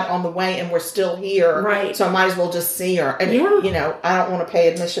she died on the way and we're still here, Right. So I might as well just see her. And Yeah. I don't want to pay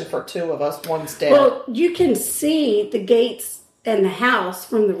admission for two of us. One's dead. Well, you can see the gates and the house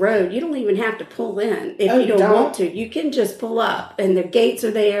from the road. You don't even have to pull in if you don't want to. You can just pull up, and the gates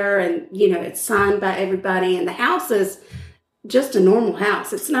are there, and it's signed by everybody. And the house is just a normal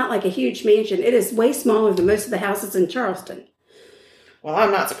house. It's not like a huge mansion. It is way smaller than most of the houses in Charleston. Well,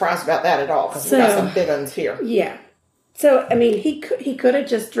 I'm not surprised about that at all because we got some big ones here. Yeah. So I mean, he could have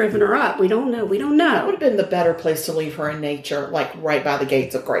just driven her up. We don't know. That would have been the better place to leave her in nature, like right by the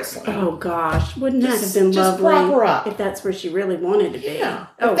gates of Graceland. Oh gosh, wouldn't that have been just lovely? prop her up. If that's where she really wanted to be. Yeah.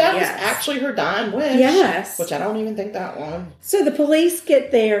 Oh, If that yes. was actually her dying wish. Yes. Which I don't even think that one. So the police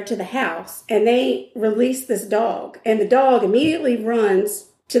get there to the house and they release this dog, and the dog immediately runs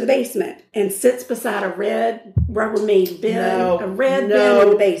to the basement and sits beside a red Rubbermaid bin, bin in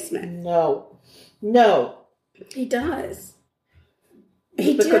the basement. No. He does.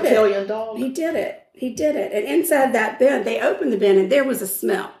 He The did it. cotillion dog. He did it. And inside that bin, they opened the bin and there was a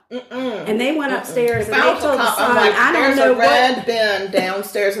smell. And they went upstairs and they told the son, I don't know there's a red what. bin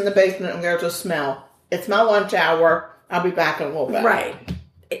downstairs in the basement and there's a smell. It's my lunch hour. I'll be back in a little bit. Right.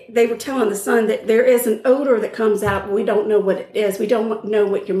 They were telling the son that there is an odor that comes out, but we don't know what it is. We don't know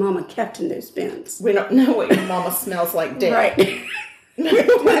what your mama kept in those bins. We don't know what your mama smells like dead. Right.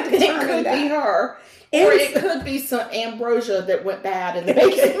 It could be her. Or it could be some ambrosia that went bad in the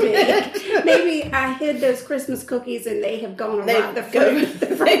basement. Maybe I hid those Christmas cookies and they have gone awry. The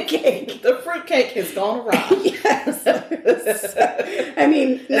fruit cake. The fruitcake has gone awry. Yes. I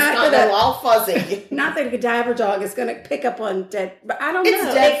mean, It's not all fuzzy. not that a cadaver dog is going to pick up on dead, but I don't It's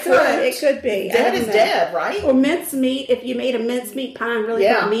know. dead fruit. It could be. I Dead don't is know. dead, right? Or mincemeat. If you made a mincemeat pie and really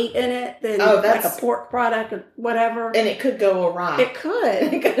put meat in it, then like a pork product or whatever. And it could go awry. It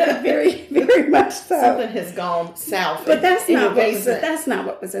could. Very, very much so. Something has gone south. But that's in not your what was, basement. that's not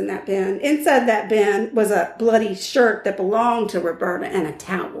what was in that bin. Inside that bin was a bloody shirt that belonged to Roberta and a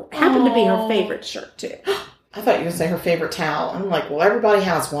towel. It happened to be her favorite shirt too. I thought you were going to say her favorite towel. I'm like, well, everybody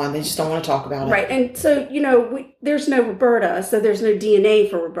has one. They just don't want to talk about it. Right. And so, there's no Roberta, so there's no DNA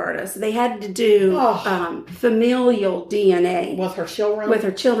for Roberta. So they had to do familial DNA With her children? with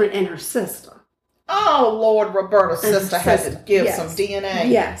her children and her sister. Oh, Lord, Roberta's And her sister had to sister. give Yes. some DNA.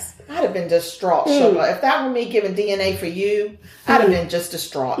 Yes. I'd have been distraught, Sugar. If that were me giving DNA for you, I'd have been just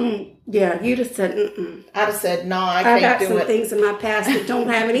distraught. Yeah, you'd have said, mm-mm. I'd have said, no, I I can't got do some it. things in my past that don't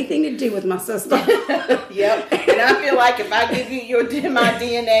have anything to do with my sister. Yep. And I feel like if I give you my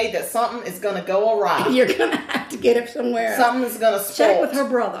DNA, that something is going to go awry. You're going to have to get it somewhere. Something's going to spoil. Check with her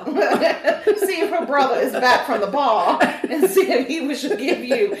brother. See if her brother is back from the bar and see if he should give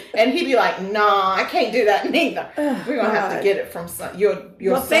you. And he'd be like, nah, I can't do that neither. We're going to have to get it from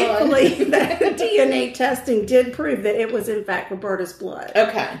your Well, son. thankfully, the DNA testing did prove that it was, in fact, Roberta's blood.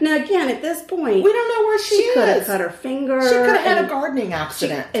 Okay. Now, again, at this point, We don't know where she could have is. cut her finger. She could have had and a gardening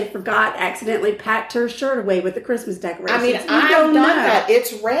accident. accidentally packed her shirt away with the Christmas decorations. I mean, You I've don't done know. that.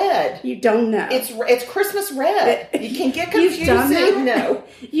 It's red. You don't know. It's Christmas red. You can get You've confusing. done that? No.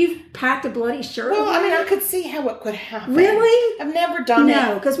 You've packed a bloody shirt Well, away? I mean, I could see how it could happen. Really? I've never done it.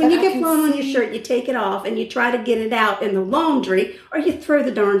 No, because when but you I get can blood on your see- shirt, you take it off and you try to get it out in the laundry, or you throw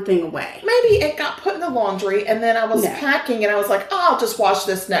the darn thing away. Maybe it got put in the laundry, and then I was No. packing, and I was like, oh, I'll just wash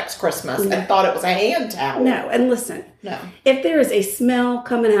this next Christmas, and thought it was a hand towel. No, and listen, No. if there is a smell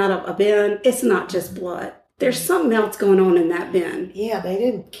coming out of a bin, it's not just blood. There's something else going on in that bin. Yeah, they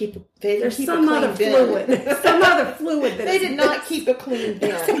didn't keep. They didn't There's keep some a clean other bin. fluid. Some other fluid that They is did not keep a clean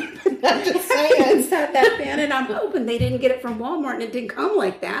bin. I'm just saying. inside that bin, and I'm hoping they didn't get it from Walmart and it didn't come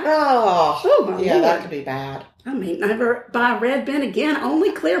like that. Oh, my yeah, Lord. that could be bad. I may never buy a red bin again.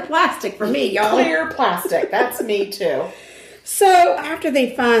 Only clear plastic for me, y'all. Clear plastic. That's me too. So after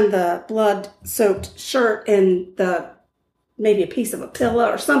they find the blood-soaked shirt and maybe a piece of a pillow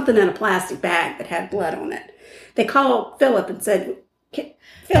or something in a plastic bag that had blood on it, they called Philip and said,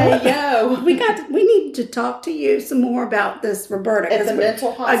 Philip, yo. we need to talk to you some more about this, Roberta. At the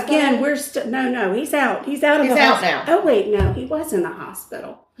mental hospital? Again, we're still, no, he's out. He's out of the hospital. Now. Oh, wait, no, he was in the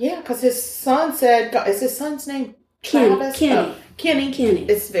hospital. Yeah, because his son said, is his son's name Travis? Kenny. Kenny.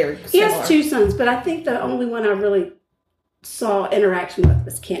 It's very similar. He has 2 sons, but I think the only one I really saw interaction with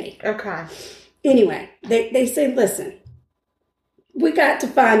was Kenny. Okay. Anyway, they said, listen, we got to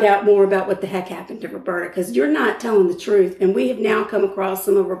find out more about what the heck happened to Roberta, because you're not telling the truth, and we have now come across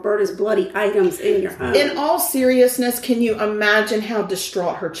some of Roberta's bloody items in your home. In all seriousness, can you imagine how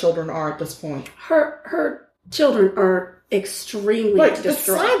distraught her children are at this point? Her children are extremely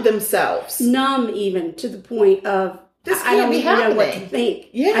distraught. Beside themselves. Numb even, to the point of, I don't even know what to think.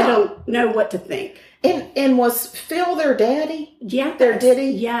 Yeah. I don't know what to think. And was Phil their daddy? Yeah. Their daddy?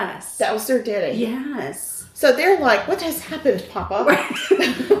 Yes. That was their daddy? Yes. So they're like, what has happened, Papa?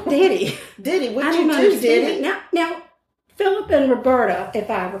 Daddy. Diddy, what did you do, Diddy? Now, Philip and Roberta,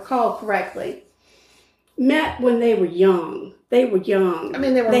 if I recall correctly, met when they were young. They were young. I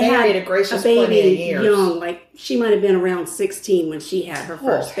mean, they were married a gracious baby plenty of years. Young, like she might have been around 16 when she had her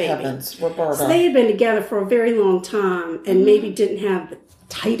first baby. Heavens, Roberta. So they had been together for a very long time, and maybe didn't have the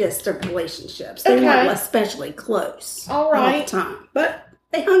tightest of relationships. They weren't especially close all the time, but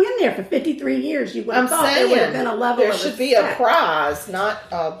they hung in there for 53 years. You would have thought there would have been a level there of should be a prize, not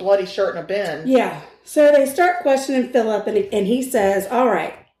a bloody shirt and a bin. Yeah. So they start questioning Philip, and he says, all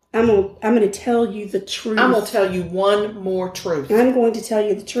right, I'm going to tell you the truth. I'm going to tell you one more truth. I'm going to tell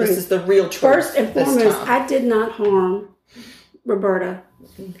you the truth. This is the real truth. First and foremost, I did not harm Roberta.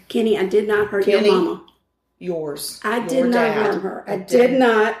 Kenny, I did not hurt your mama. Yours. I did not harm her. I did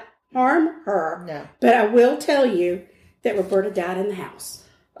not harm her. No. But I will tell you that Roberta died in the house.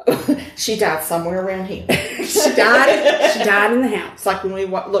 She died somewhere around here. She died in the house. It's like when we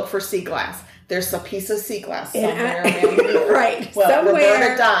look for sea glass. There's a piece of sea glass somewhere around here. Right. Well, somewhere,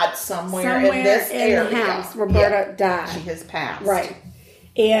 Roberta died somewhere in this area. The house. Roberta died. She has passed. Right.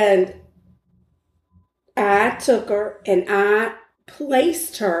 And I took her and I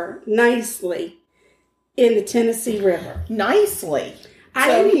placed her nicely in the Tennessee River. Nicely.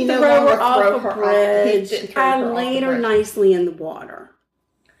 I didn't throw her off a bridge. I laid her nicely in the water.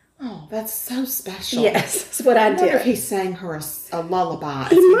 Oh, that's so special. Yes, that's what I did. I wonder if he sang her a lullaby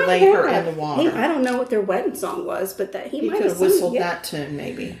as he laid her in the water. I don't know what their wedding song was, but he might could have whistled that tune,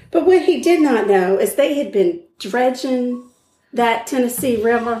 maybe. But what he did not know is they had been dredging that Tennessee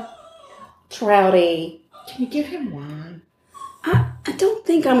River. Trouty. Can you give him wine? I don't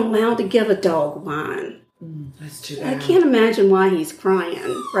think I'm allowed to give a dog wine. That's too bad. I can't imagine why he's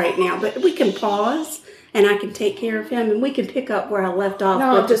crying right now, but we can pause. And I can take care of him, and we can pick up where I left off.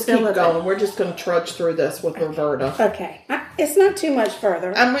 No, just keep going. We're just going to trudge through this with Roberta. Okay. It's not too much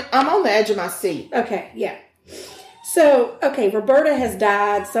further. I'm on the edge of my seat. Okay, yeah. So, Roberta has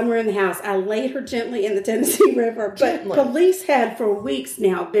died somewhere in the house. I laid her gently in the Tennessee River, but police had for weeks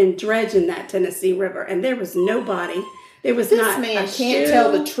now been dredging that Tennessee River, and there was nobody. There was this man can't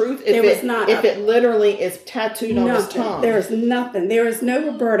tell the truth if it literally is tattooed on his tongue. There is nothing. There is no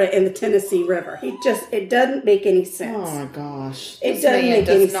Roberta in the Tennessee River. It doesn't make any sense. Oh my gosh. It doesn't make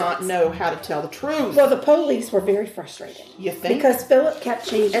any sense. Does not know how to tell the truth. Well, the police were very frustrated. You think? Because Philip kept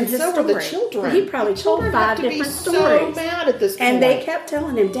changing his story. And so were the children. He probably told 5 different stories. So mad at this point. And they kept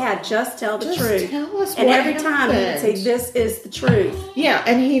telling him, Dad, just tell the truth. Tell us and what every time he would say, this is the truth. Yeah,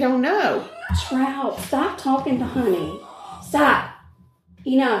 and he don't know. Trout, stop talking to Honey. Stop.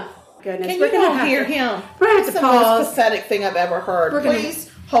 Enough. Goodness. Can you all hear him? We're going to have to pause. The most pathetic thing I've ever heard. Please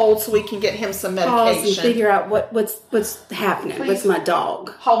hold so we can get him some medication. Pause and figure out what's happening with my dog.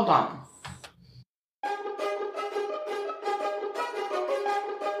 Hold on.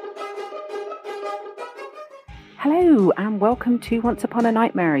 Hello and welcome to Once Upon a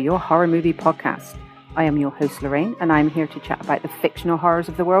Nightmare, your horror movie podcast. I am your host Lorraine, and I'm here to chat about the fictional horrors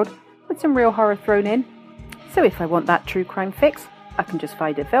of the world with some real horror thrown in. So if I want that true crime fix, I can just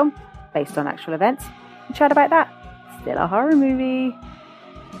find a film based on actual events and chat about that. Still a horror movie.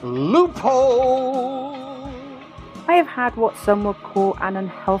 Loophole! I have had what some would call an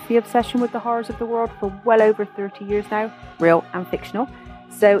unhealthy obsession with the horrors of the world for well over 30 years now, real and fictional.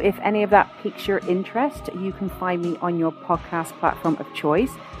 So if any of that piques your interest, you can find me on your podcast platform of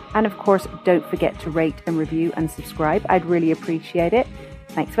choice. And of course, don't forget to rate and review and subscribe. I'd really appreciate it.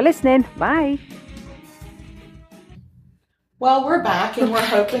 Thanks for listening. Bye. Well, we're back, and we're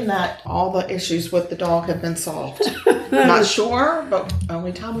hoping that all the issues with the dog have been solved. Not sure, but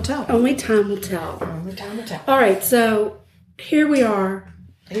only time will tell. Only time will tell. Only time will tell. All right, so here we are.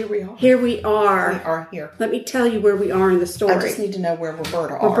 Here we are. Here we are. We are here. Let me tell you where we are in the story. I just need to know where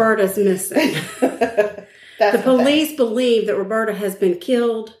Roberta are. Roberta's missing. The police believe that Roberta has been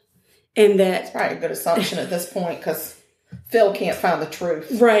killed and that... It's probably a good assumption at this point because Phil can't find the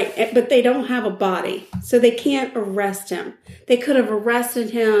truth. Right, but they don't have a body, so they can't arrest him. They could have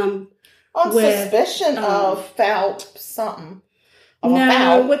arrested him on suspicion of foul something.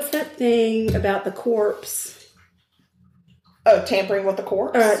 What's that thing about the corpse? Oh, tampering with the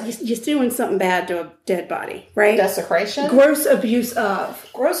corpse? You're doing something bad to a dead body, right? Desecration? Gross abuse of.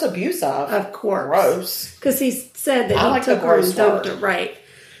 Gross abuse of? Of corpse. Gross. Because he said that he took her and dumped her. Right.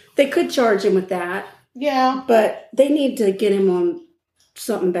 They could charge him with that. Yeah. But they need to get him on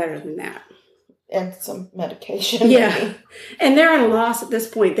something better than that. And some medication. Yeah. Maybe. And they're at a loss at this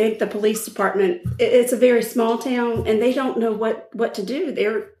point. The police department, it's a very small town, and they don't know what to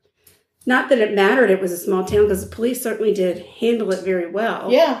do. Not that it mattered it was a small town, because the police certainly did handle it very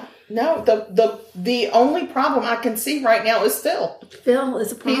well. Yeah. No, the only problem I can see right now is Phil. Phil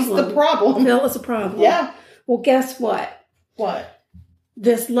is a problem. He's the problem. Phil is a problem. Yeah. Well, guess what? What?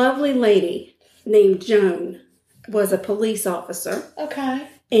 This lovely lady named Joan was a police officer. Okay.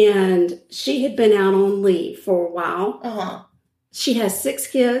 And she had been out on leave for a while. Uh-huh. She has 6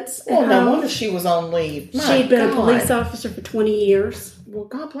 kids. Well, no wonder she was on leave. She'd been a police officer for 20 years. Well,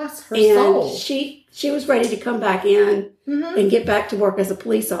 God bless her soul. And she was ready to come back in and get back to work as a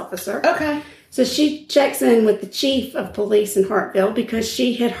police officer. Okay. So she checks in with the chief of police in Hartville because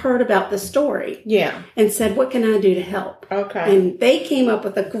she had heard about the story. Yeah. And said, what can I do to help? Okay. And they came up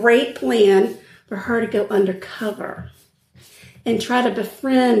with a great plan for her to go undercover and try to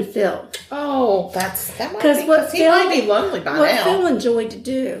befriend Phil. Oh, that might be, because he might be lonely by now. What Phil enjoyed to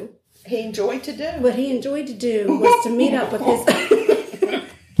do. He enjoyed to do. What he enjoyed to do was to meet up with his...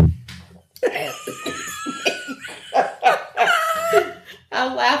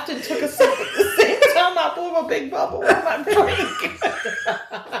 I laughed and took a sip at the same time. I blew a big bubble in my drink.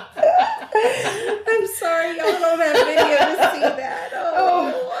 I'm sorry, y'all don't have video to see that.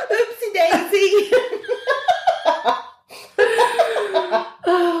 Oh, oopsie daisy.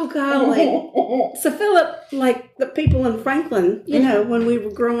 Oh, golly. So Philip, like the people in Franklin, you know, when we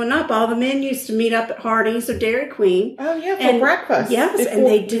were growing up, all the men used to meet up at Hardee's or Dairy Queen. Oh, yeah, for breakfast. Yes, and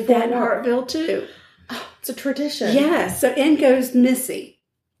they did that in Hartville, too. Oh, it's a tradition. Yes, so in goes Missy.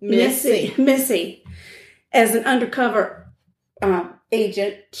 Missy, as an undercover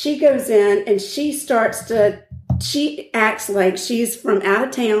agent. She goes in and she acts like she's from out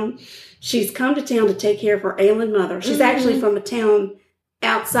of town. She's come to town to take care of her ailing mother. She's actually from a town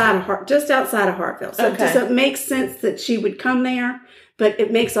outside of just outside of Hartville. So, so it makes sense that she would come there, but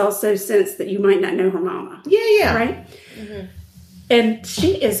it makes also sense that you might not know her mama. Yeah. Right? Mm-hmm. And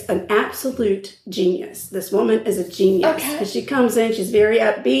she is an absolute genius. This woman is a genius. Okay. Because she comes in, she's very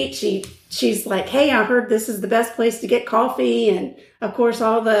upbeat. She's like, hey, I heard this is the best place to get coffee. And, of course,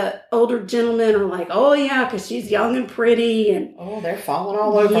 all the older gentlemen are like, oh, yeah, because she's young and pretty. And they're falling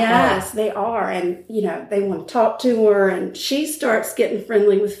all over her. Yes, they are. And, you know, they want to talk to her. And she starts getting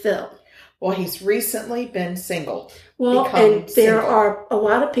friendly with Phil. Well, he's recently been single. Well, and there are a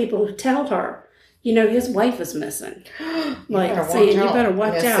lot of people who tell her, you know, his wife is missing. Like saying, you better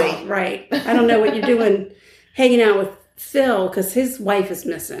watch out. Right. I don't know what you're doing hanging out with Phil because his wife is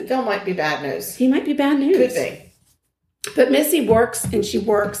missing. Phil might be bad news. He might be bad news. Could be. But Missy works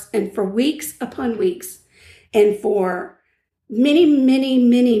and for weeks upon weeks and for many, many,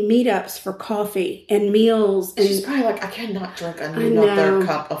 many meetups for coffee and meals. And she's probably like, I cannot drink another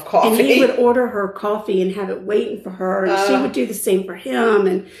cup of coffee. And he would order her coffee and have it waiting for her. And she would do the same for him.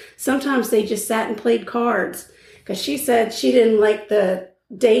 And sometimes they just sat and played cards. Because she said she didn't like the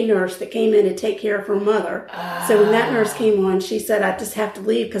day nurse that came in to take care of her mother. So when that nurse came on, she said, I just have to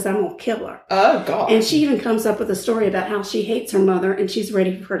leave because I'm going to kill her. Oh, God. And she even comes up with a story about how she hates her mother and she's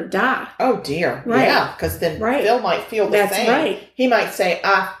ready for her to die. Oh, dear. Right. Yeah, because then Phil might feel the same. That's right. He might say,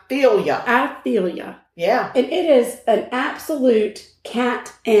 I feel ya. I feel ya. Yeah. And it is an absolute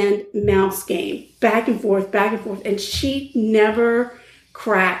cat and mouse game. Back and forth, back and forth. And she never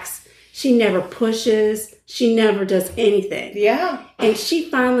cracks. She never pushes. She never does anything. Yeah. And she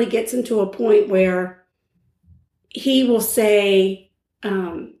finally gets into a point where he will say,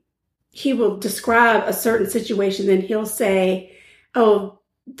 he will describe a certain situation, then he'll say, oh,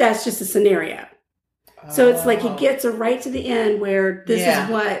 that's just a scenario. So it's like he gets her right to the end where this is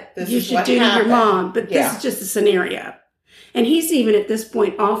what you should do to your mom, but this is just a scenario. And he's even at this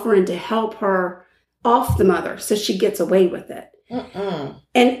point offering to help her off the mother so she gets away with it.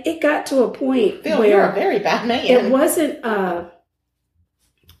 And it got to a point Phil, where you're a very bad man.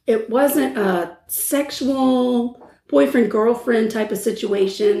 It wasn't a sexual boyfriend-girlfriend type of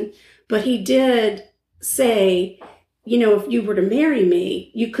situation. But he did say, if you were to marry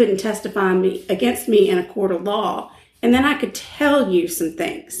me, you couldn't testify against me in a court of law. And then I could tell you some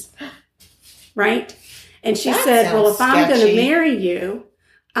things. Right? And she said, well, if I'm going to marry you,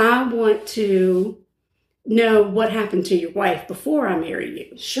 I want to know what happened to your wife before I marry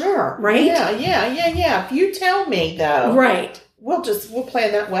you. Sure. Right? Yeah. If you tell me, though. Right. We'll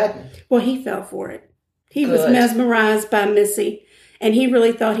plan that wedding. Well, he fell for it. He was mesmerized by Missy, and he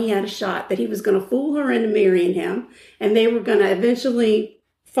really thought he had a shot, that he was going to fool her into marrying him, and they were going to eventually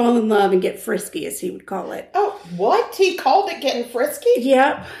fall in love and get frisky, as he would call it. Oh, what? He called it getting frisky?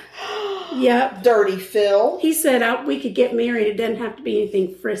 Yep. Yep. Dirty Phil. He said we could get married. It doesn't have to be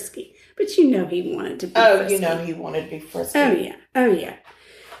anything frisky. But he wanted to be frisky. He wanted to be frisky. Oh, yeah.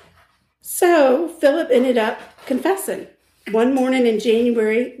 So Philip ended up confessing. One morning in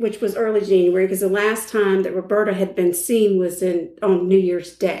January, which was early January, because the last time that Roberta had been seen was on New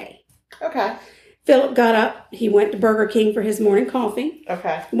Year's Day. Okay. Philip got up. He went to Burger King for his morning coffee.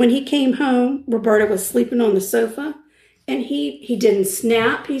 Okay. When he came home, Roberta was sleeping on the sofa, and he didn't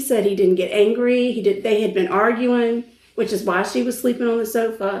snap. He said he didn't get angry. They had been arguing, which is why she was sleeping on the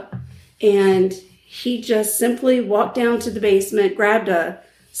sofa, and he just simply walked down to the basement, grabbed a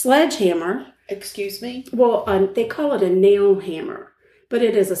sledgehammer. Excuse me? Well, they call it a nail hammer, but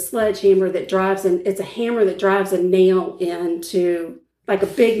it is a sledgehammer it's a hammer that drives a nail into, like a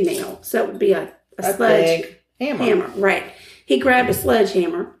big nail. So it would be a sledge big hammer. Right. He grabbed a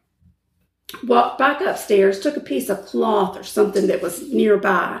sledgehammer, walked back upstairs, took a piece of cloth or something that was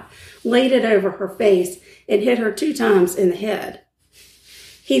nearby, laid it over her face, and hit her 2 times in the head.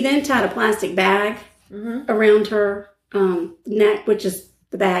 He then tied a plastic bag around her neck, which is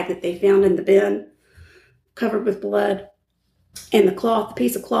the bag that they found in the bin, covered with blood. And the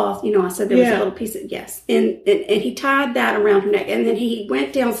piece of cloth, I said there was a little piece of, yes. And he tied that around her neck. And then he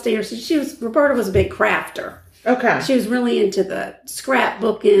went downstairs. Roberta was a big crafter. Okay. She was really into the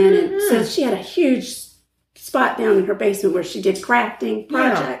scrapbooking. And so she had a huge spot down in her basement where she did crafting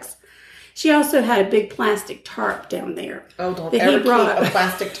projects. She also had a big plastic tarp down there. Oh, don't ever keep a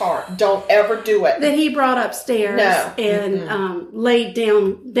plastic tarp. Don't ever do it. That he brought upstairs and laid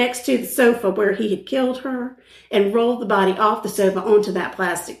down next to the sofa where he had killed her and rolled the body off the sofa onto that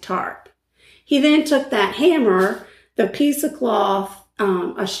plastic tarp. He then took that hammer, the piece of cloth,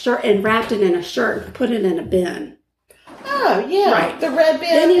 a shirt, and wrapped it in a shirt and put it in a bin. Oh, yeah. Right. The red bin.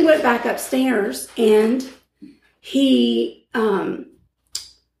 Then he went back upstairs and he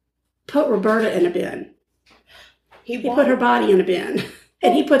put Roberta in a bin. He put her body in a bin.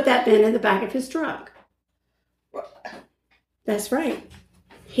 And he put that bin in the back of his truck. That's right.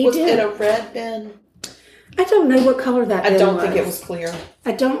 Was it a red bin? I don't know what color that bin was. I don't think it was clear.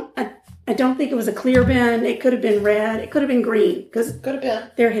 I don't think it was a clear bin. It could have been red. It could have been green. Because could have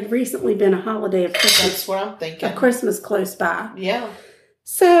been. There had recently been a holiday of Christmas. That's what I'm thinking. A Christmas close by. Yeah.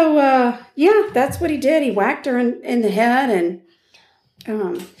 So, that's what he did. He whacked her in the head, and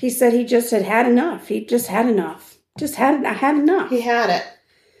he said he just had enough. He just had enough. I had enough. He had it.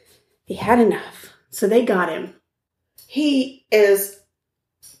 He had enough. So they got him. She was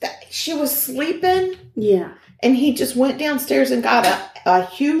sleeping. Yeah. And he just went downstairs and got a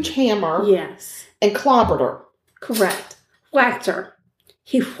huge hammer. Yes. And clobbered her. Correct. Whacked her.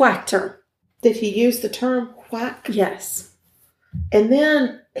 He whacked her. Did he use the term whack? Yes. And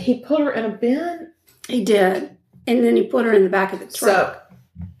then he put her in a bin? He did. And then he put her in the back of the truck.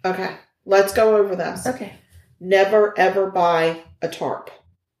 Okay. Let's go over this. Okay. Never, ever buy a tarp.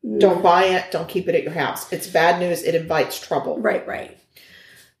 No. Don't buy it. Don't keep it at your house. It's bad news. It invites trouble. Right.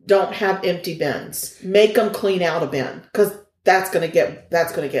 Don't have empty bins. Make them clean out a bin, because that's gonna get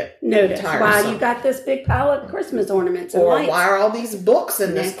noticed. tiresome. Why you got this big pile of Christmas ornaments and or lights. why are all these books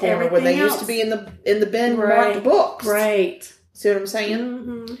in this corner when they used to be in the bin marked books? Right. See what I'm saying?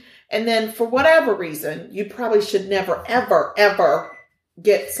 Mm-hmm. And then for whatever reason, you probably should never, ever, ever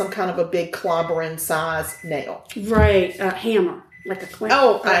get some kind of a big clobbering size nail. Right. A hammer. Like a clamp.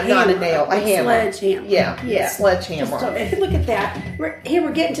 Oh, not a nail. A hammer. Sledgehammer. Yeah. Sledgehammer. Look at that. We're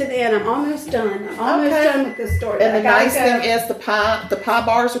getting to the end. I'm almost done. Done with this story. And the nice thing is the pie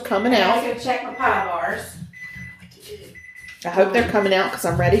bars are coming out. I gotta go check my pie bars. I hope they're coming out because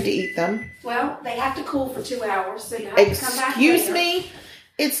I'm ready to eat them. Well, they have to cool for 2 hours, so you have to come back later. Excuse me?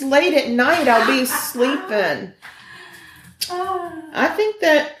 It's late at night. I'll be sleeping. I think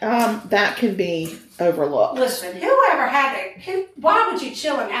that that can be overlooked. Listen, whoever had it, why would you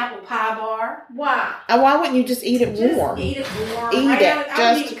chill an apple pie bar? Why? Why wouldn't you just eat it warm? Just eat it warm. Eat it.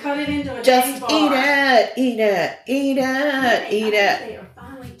 I would even cut it into a just bar. Eat it. They are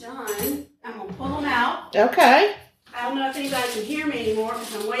finally done. I'm going to pull them out. Okay. I don't know if anybody can hear me anymore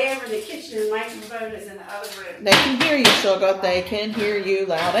because I'm way over in the kitchen and the microphone is in the other room. They can hear you, Sugar. They can hear you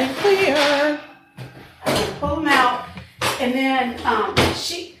loud and clear. Pull them out. And then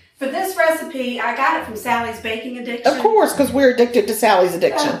for this recipe, I got it from Sally's Baking Addiction. Of course, because we're addicted to Sally's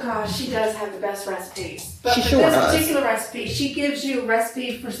addiction. Oh, gosh, she does have the best recipes. But She for sure this does. particular recipe, she gives you a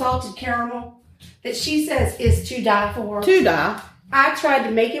recipe for salted caramel that she says is to die for. To die. I tried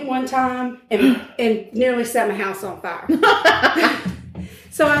to make it one time and nearly set my house on fire.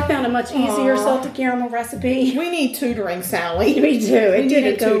 So I found a much easier salted caramel recipe. We need tutoring, Sally. We do. It We didn't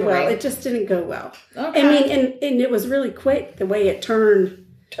needed go tutoring. well. It just didn't go well. Okay. I mean, and it was really quick the way it turned.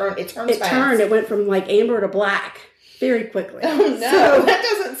 It turns It fast. turned. It went from like amber to black very quickly. Oh, no. That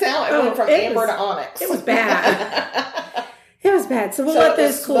doesn't sound like it went from it amber was- to onyx. It was bad. It was bad. So we'll So let it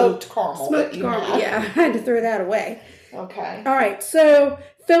those was cool. smoked caramel Smoked that you caramel. had. Yeah, I had to throw that away. Okay. All right. So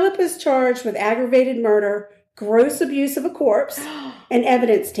Philip is charged with aggravated murder, gross abuse of a corpse, and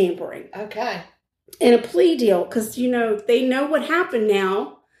evidence tampering. Okay. And a plea deal, because, they know what happened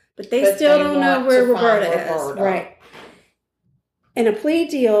now, but they But still they don't know want where to find Roberta is. Roberta. Right. In a plea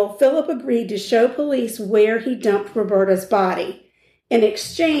deal, Philip agreed to show police where he dumped Roberta's body. In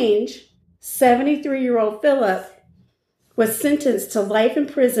exchange, 73-year-old Philip was sentenced to life in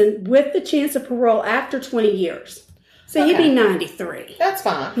prison with the chance of parole after 20 years. So he'd be 93. That's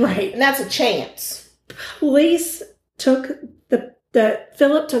fine. Right. And that's a chance. Police took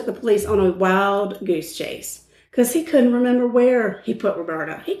Philip took the police on a wild goose chase because he couldn't remember where he put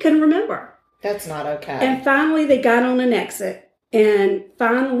Roberta. He couldn't remember. That's not okay. And finally, they got on an exit. And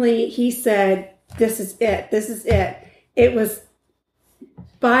finally, he said, "This is it. This is it." It was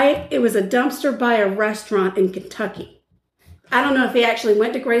a dumpster by a restaurant in Kentucky. I don't know if he actually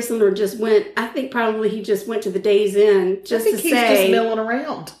went to Graceland or just went. I think probably he just went to the Days Inn just I think to he's say, just milling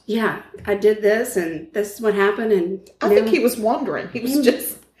around. "Yeah, I did this, and this is what happened." And I think he was wondering. He was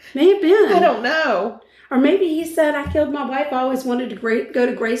just, may have been. I don't know. Or maybe he said, "I killed my wife. I always wanted to go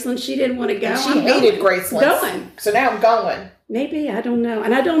to Graceland. She didn't want to go. And she I'm hated going. Graceland. Going. So now I'm going. Maybe, I don't know.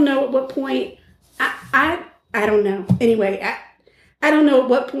 And I don't know at what point. I don't know. Anyway, I don't know at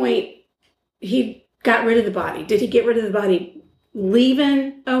what point he got rid of the body. Did he get rid of the body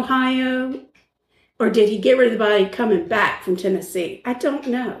leaving Ohio? Or did he get rid of the body coming back from Tennessee? I don't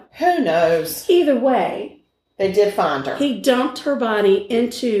know. Who knows? Either way, They did find her. he dumped her body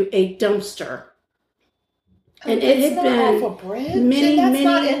into a dumpster. And it It's had not been off a bridge. many, That's many,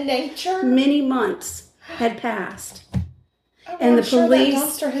 not in nature. many months had passed. Oh, And the I'm sure that police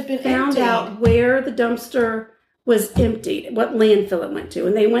dumpster had been found emptied. out where the dumpster was emptied, what landfill it went to.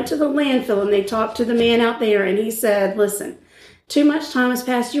 And they went to the landfill and they talked to the man out there and he said, "Listen, too much time has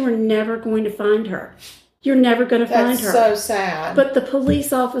passed. You are never going to find her. You're never going to find That's her." so sad. But the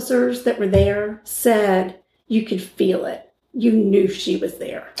police officers that were there said you could feel it. You knew she was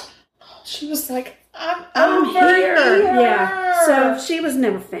there. she was like, I'm here. here. Yeah. So she was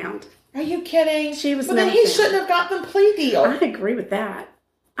never found. Are you kidding? She was Well, then never he found. shouldn't have gotten the plea deal. I agree with that.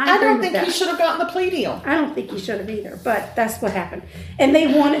 I agree don't with think that. he should have gotten the plea deal. I don't think he should have either, but that's what happened. And they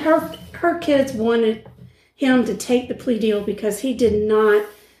wanted her kids wanted him to take the plea deal because they didn't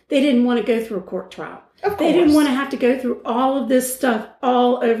want to go through a court trial. Of They didn't course. want to have to go through all of this stuff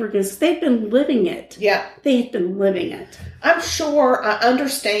all over again. 'Cause they've been living it. Yeah. They had been living it. I'm sure I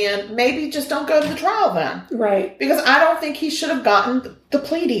understand. Maybe just don't go to the trial then. Right. Because I don't think he should have gotten the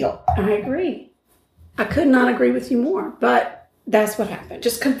plea deal. I agree. I could not agree with you more, but that's what happened.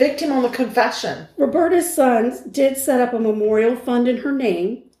 Just convict him on the confession. Roberta's sons did set up a memorial fund in her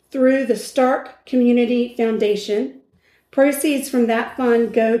name through the Stark Community Foundation. Proceeds from that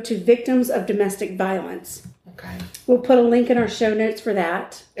fund go to victims of domestic violence. Okay. We'll put a link in our show notes for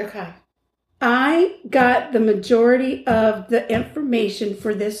that. Okay. I got the majority of the information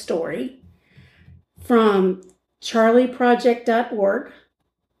for this story from charlieproject.org,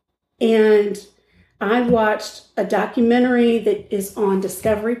 and I watched a documentary that is on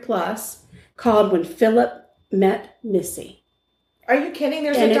Discovery Plus called When Philip Met Missy. Are you kidding?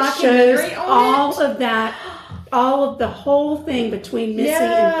 There's And a it documentary shows on all it? of that, all of the whole thing between Missy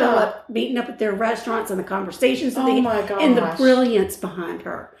Yeah. and Philip meeting up at their restaurants and the conversations that Oh they my and the gosh. brilliance behind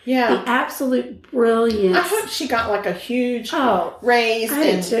her. Yeah. The absolute brilliance. I hope she got like a huge Oh, raise I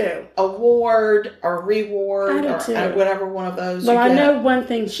did and too. award or reward I did or too. whatever one of those Well, you I get. know one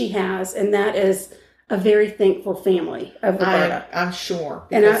thing she has, and that is a very thankful family of Roberta. I'm sure.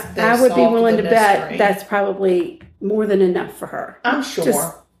 And because I they've would be solved willing the to bet mystery. that's probably more than enough for her. I'm sure.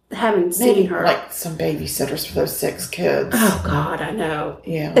 Just having Maybe seen her. like some babysitters for those 6 kids. Oh, God, I know.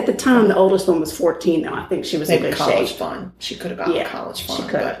 Yeah. At the time, the oldest one was 14, though. I think she was Maybe in good college shape. fund. She could have gotten Yeah, college she fund.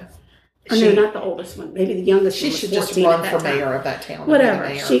 could. But Or no, not the oldest one. Maybe the youngest She one was should 14 just run at that for time. mayor of that town. Whatever.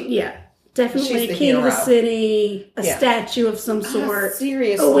 Mayor. Definitely She's the king of the hero. city, a statue of some sort.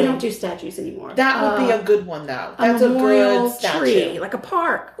 Seriously. Oh, we don't do statues anymore. That would be a good one, though. A That's a memorial good statue. tree, like a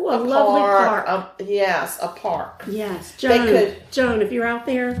park. Oh, a lovely park. Yes, a park. Yes, They Joan, if you're out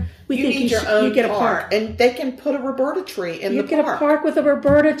there, we You think need your own you get a park. and they can put a Roberta tree in You the get park. a park with a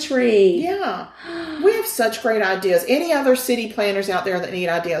Roberta tree. Yeah, we have such great ideas. Any other city planners out there that need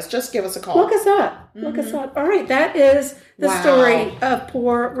ideas, just give us a call. Look us up. Look us up. All right, that is the story of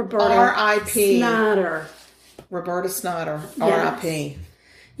poor Roberta R.I.P. Snyder. Roberta Snyder, Yes. R.I.P.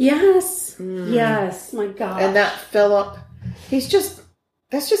 Yes, yes, my God. And that Philip, that's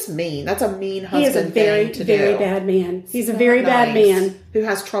just mean. That's a mean he is a husband very, thing to very do. bad man. He's a Not very bad nice. man. Who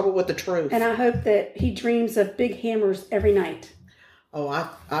has trouble with the truth. And I hope that he dreams of big hammers every night. Oh, I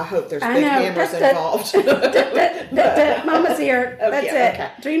hope there's I big know. hammers That's involved. Mama's here. Oh, That's yeah, it.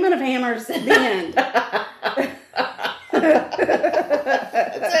 okay. Dreaming of hammers at the end.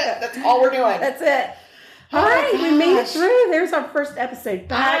 That's it. That's all we're doing. That's it. All Oh, right, we made it gosh. through. There's our first episode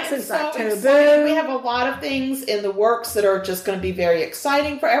back I'm since so October. excited. We have a lot of things in the works that are just going to be very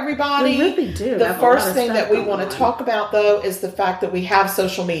exciting for everybody. We really do The have a lot first of thing stuff that we going want on. to talk about, though, is the fact that we have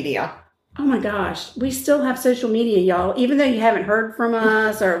social media. Oh my gosh, we still have social media, y'all. Even though you haven't heard from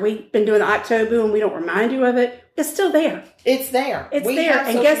us or we've been doing the October and we don't remind you of it, it's still there. It's there. It's We there. have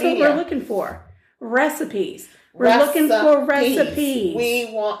And social guess what media. we're looking for? Recipes. We're looking for recipes. We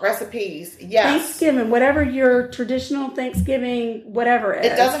want recipes. Yes. Thanksgiving, whatever your traditional Thanksgiving, whatever it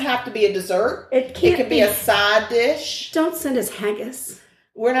is. It doesn't have to be a dessert. It can't can be a side dish. Don't send us haggis.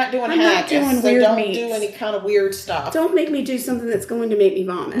 We're not doing I'm not haggis, doing so weird don't meats. do any kind of weird stuff. Don't make me do something that's going to make me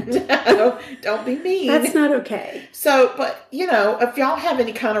vomit. No, don't be mean. That's not okay. So, but, if y'all have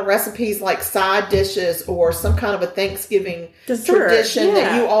any kind of recipes like side dishes or some kind of a Thanksgiving Dessert, tradition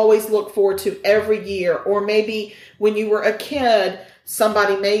that yeah. you always look forward to every year, or maybe when you were a kid,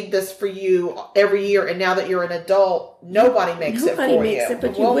 somebody made this for you every year, and now that you're an adult, nobody makes it for you.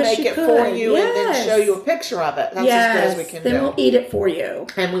 But you We'll wish make you it could. for you and Yes. then show you a picture of it. That's as good as we can then do. we'll eat it for you.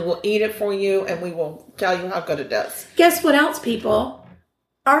 And we will eat it for you, and we will tell you how good it is. Guess what else, people?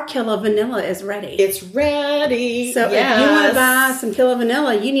 Our Killa Vanilla is ready. It's ready. So if you want to buy some Killa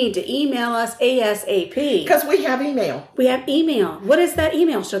Vanilla, you need to email us ASAP. Because we have email. We have email. What is that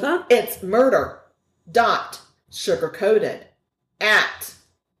email, Sugar? It's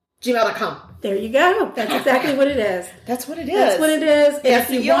murder.sugarcoated@gmail.com. There you go. That's exactly what it is. That's what it is. That's what it is. And Yes,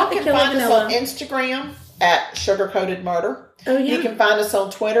 if you y'all want the can Killa find us Vanilla, on Instagram at sugarcoatedmurder. Oh, yeah. You can find us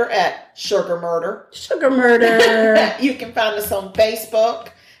on Twitter at sugarmurder. Sugar Murder. You can find us on Facebook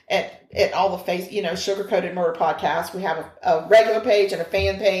at all the Sugar Coated Murder Podcast. We have a regular page and a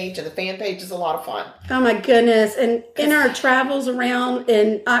fan page, and the fan page is a lot of fun. Oh my goodness. And in our travels around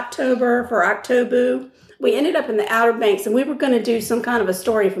in October for October, we ended up in the Outer Banks, and we were going to do some kind of a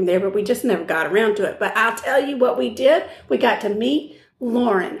story from there, but we just never got around to it. But I'll tell you what we did. We got to meet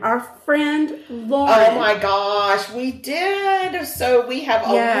Lauren, our friend Lauren. Oh my gosh, we did. So we have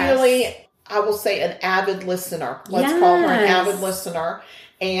a really, I will say, an avid listener. Let's call her an avid listener.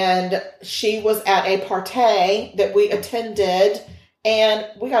 And she was at a party that we attended, and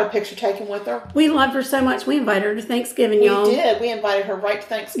we got a picture taken with her. We loved her so much. We invited her to Thanksgiving, y'all. We did. We invited her right to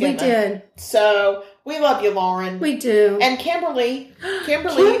Thanksgiving. We did. So we love you, Lauren. We do. And Kimberly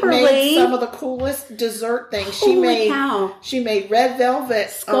made some of the coolest dessert things. Holy cow. She made red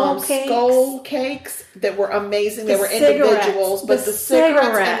velvet skull cakes that were amazing. They were individuals, but the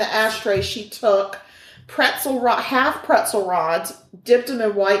cigarettes and the ashtray she took half pretzel rods, dipped them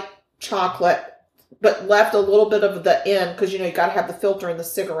in white chocolate, but left a little bit of the end because, you got to have the filter in the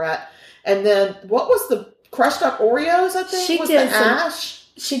cigarette. And then what was the crushed up Oreos, I think?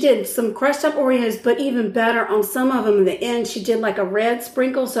 She did some crushed up Oreos, but even better, on some of them in the end, she did like a red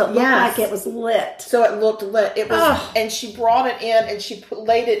sprinkle, so it looked like it was lit. So it looked lit. It was, and she brought it in, and she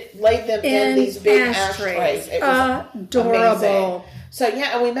laid them in these big ashtrays. It was adorable. Amazing. So,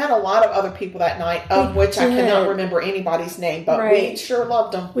 and we met a lot of other people that night, of which I cannot remember anybody's name, but we sure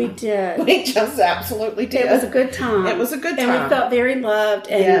loved them. We did. We just absolutely did. It was a good time. It was a good time. And we felt very loved,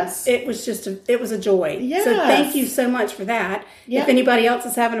 and it was just it was a joy. Yes. So thank you so much for that. Yeah. If anybody else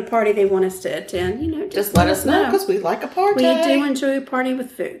is having a party they want us to attend, just let us know, because we like a party. We do enjoy a party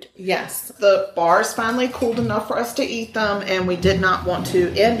with food. Yes. The bars finally cooled enough for us to eat them, and we did not want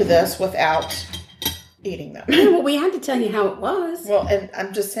to end this without eating them. Yeah, well, we had to tell you how it was. Well, and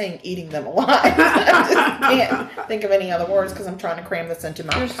I'm just saying eating them alive. I just can't think of any other words because I'm trying to cram this into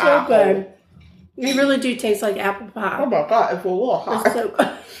my They're pie so good. They really do taste like apple pie. Oh my God, it's a little hot.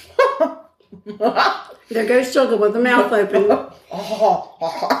 They're so good. There goes Sugar with the mouth open.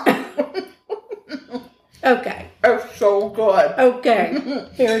 Okay. It's so good. Okay.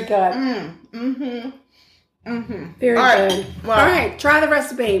 Very good. Very All right. good. Well- All right. Try the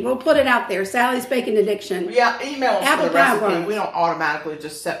recipe. We'll put it out there. Sally's Baking Addiction. Yeah, email us Apple for the pie recipe. buns. We don't automatically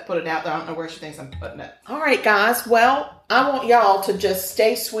just put it out there. I don't know where she thinks I'm putting it. All right, guys. Well, I want y'all to just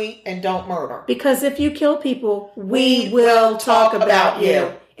stay sweet and don't murder. Because if you kill people, we We will will talk talk about about you.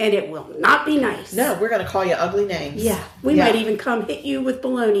 you. And it will not be nice. No, we're going to call you ugly names. Yeah. We might even come hit you with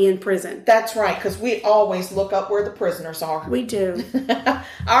baloney in prison. That's right, because we always look up where the prisoners are. We do.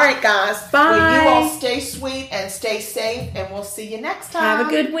 All right, guys. Bye. Well, you all stay sweet and stay safe, and we'll see you next time. Have a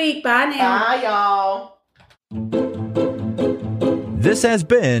good week. Bye now. Bye, y'all. This has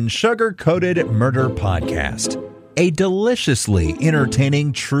been Sugar Coated Murder Podcast, a deliciously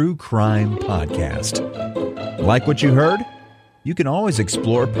entertaining true crime podcast. Like what you heard? You can always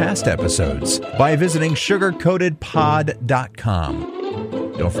explore past episodes by visiting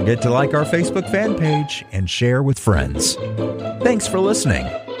sugarcoatedpod.com. Don't forget to like our Facebook fan page and share with friends. Thanks for listening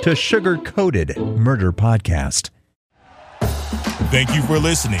to Sugar Coated Murder Podcast. Thank you for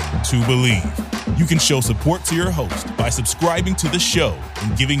listening to Believe. You can show support to your host by subscribing to the show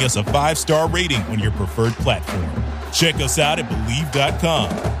and giving us a 5-star rating on your preferred platform. Check us out at Believe.com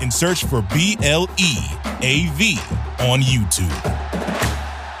and search for BLEAV on YouTube.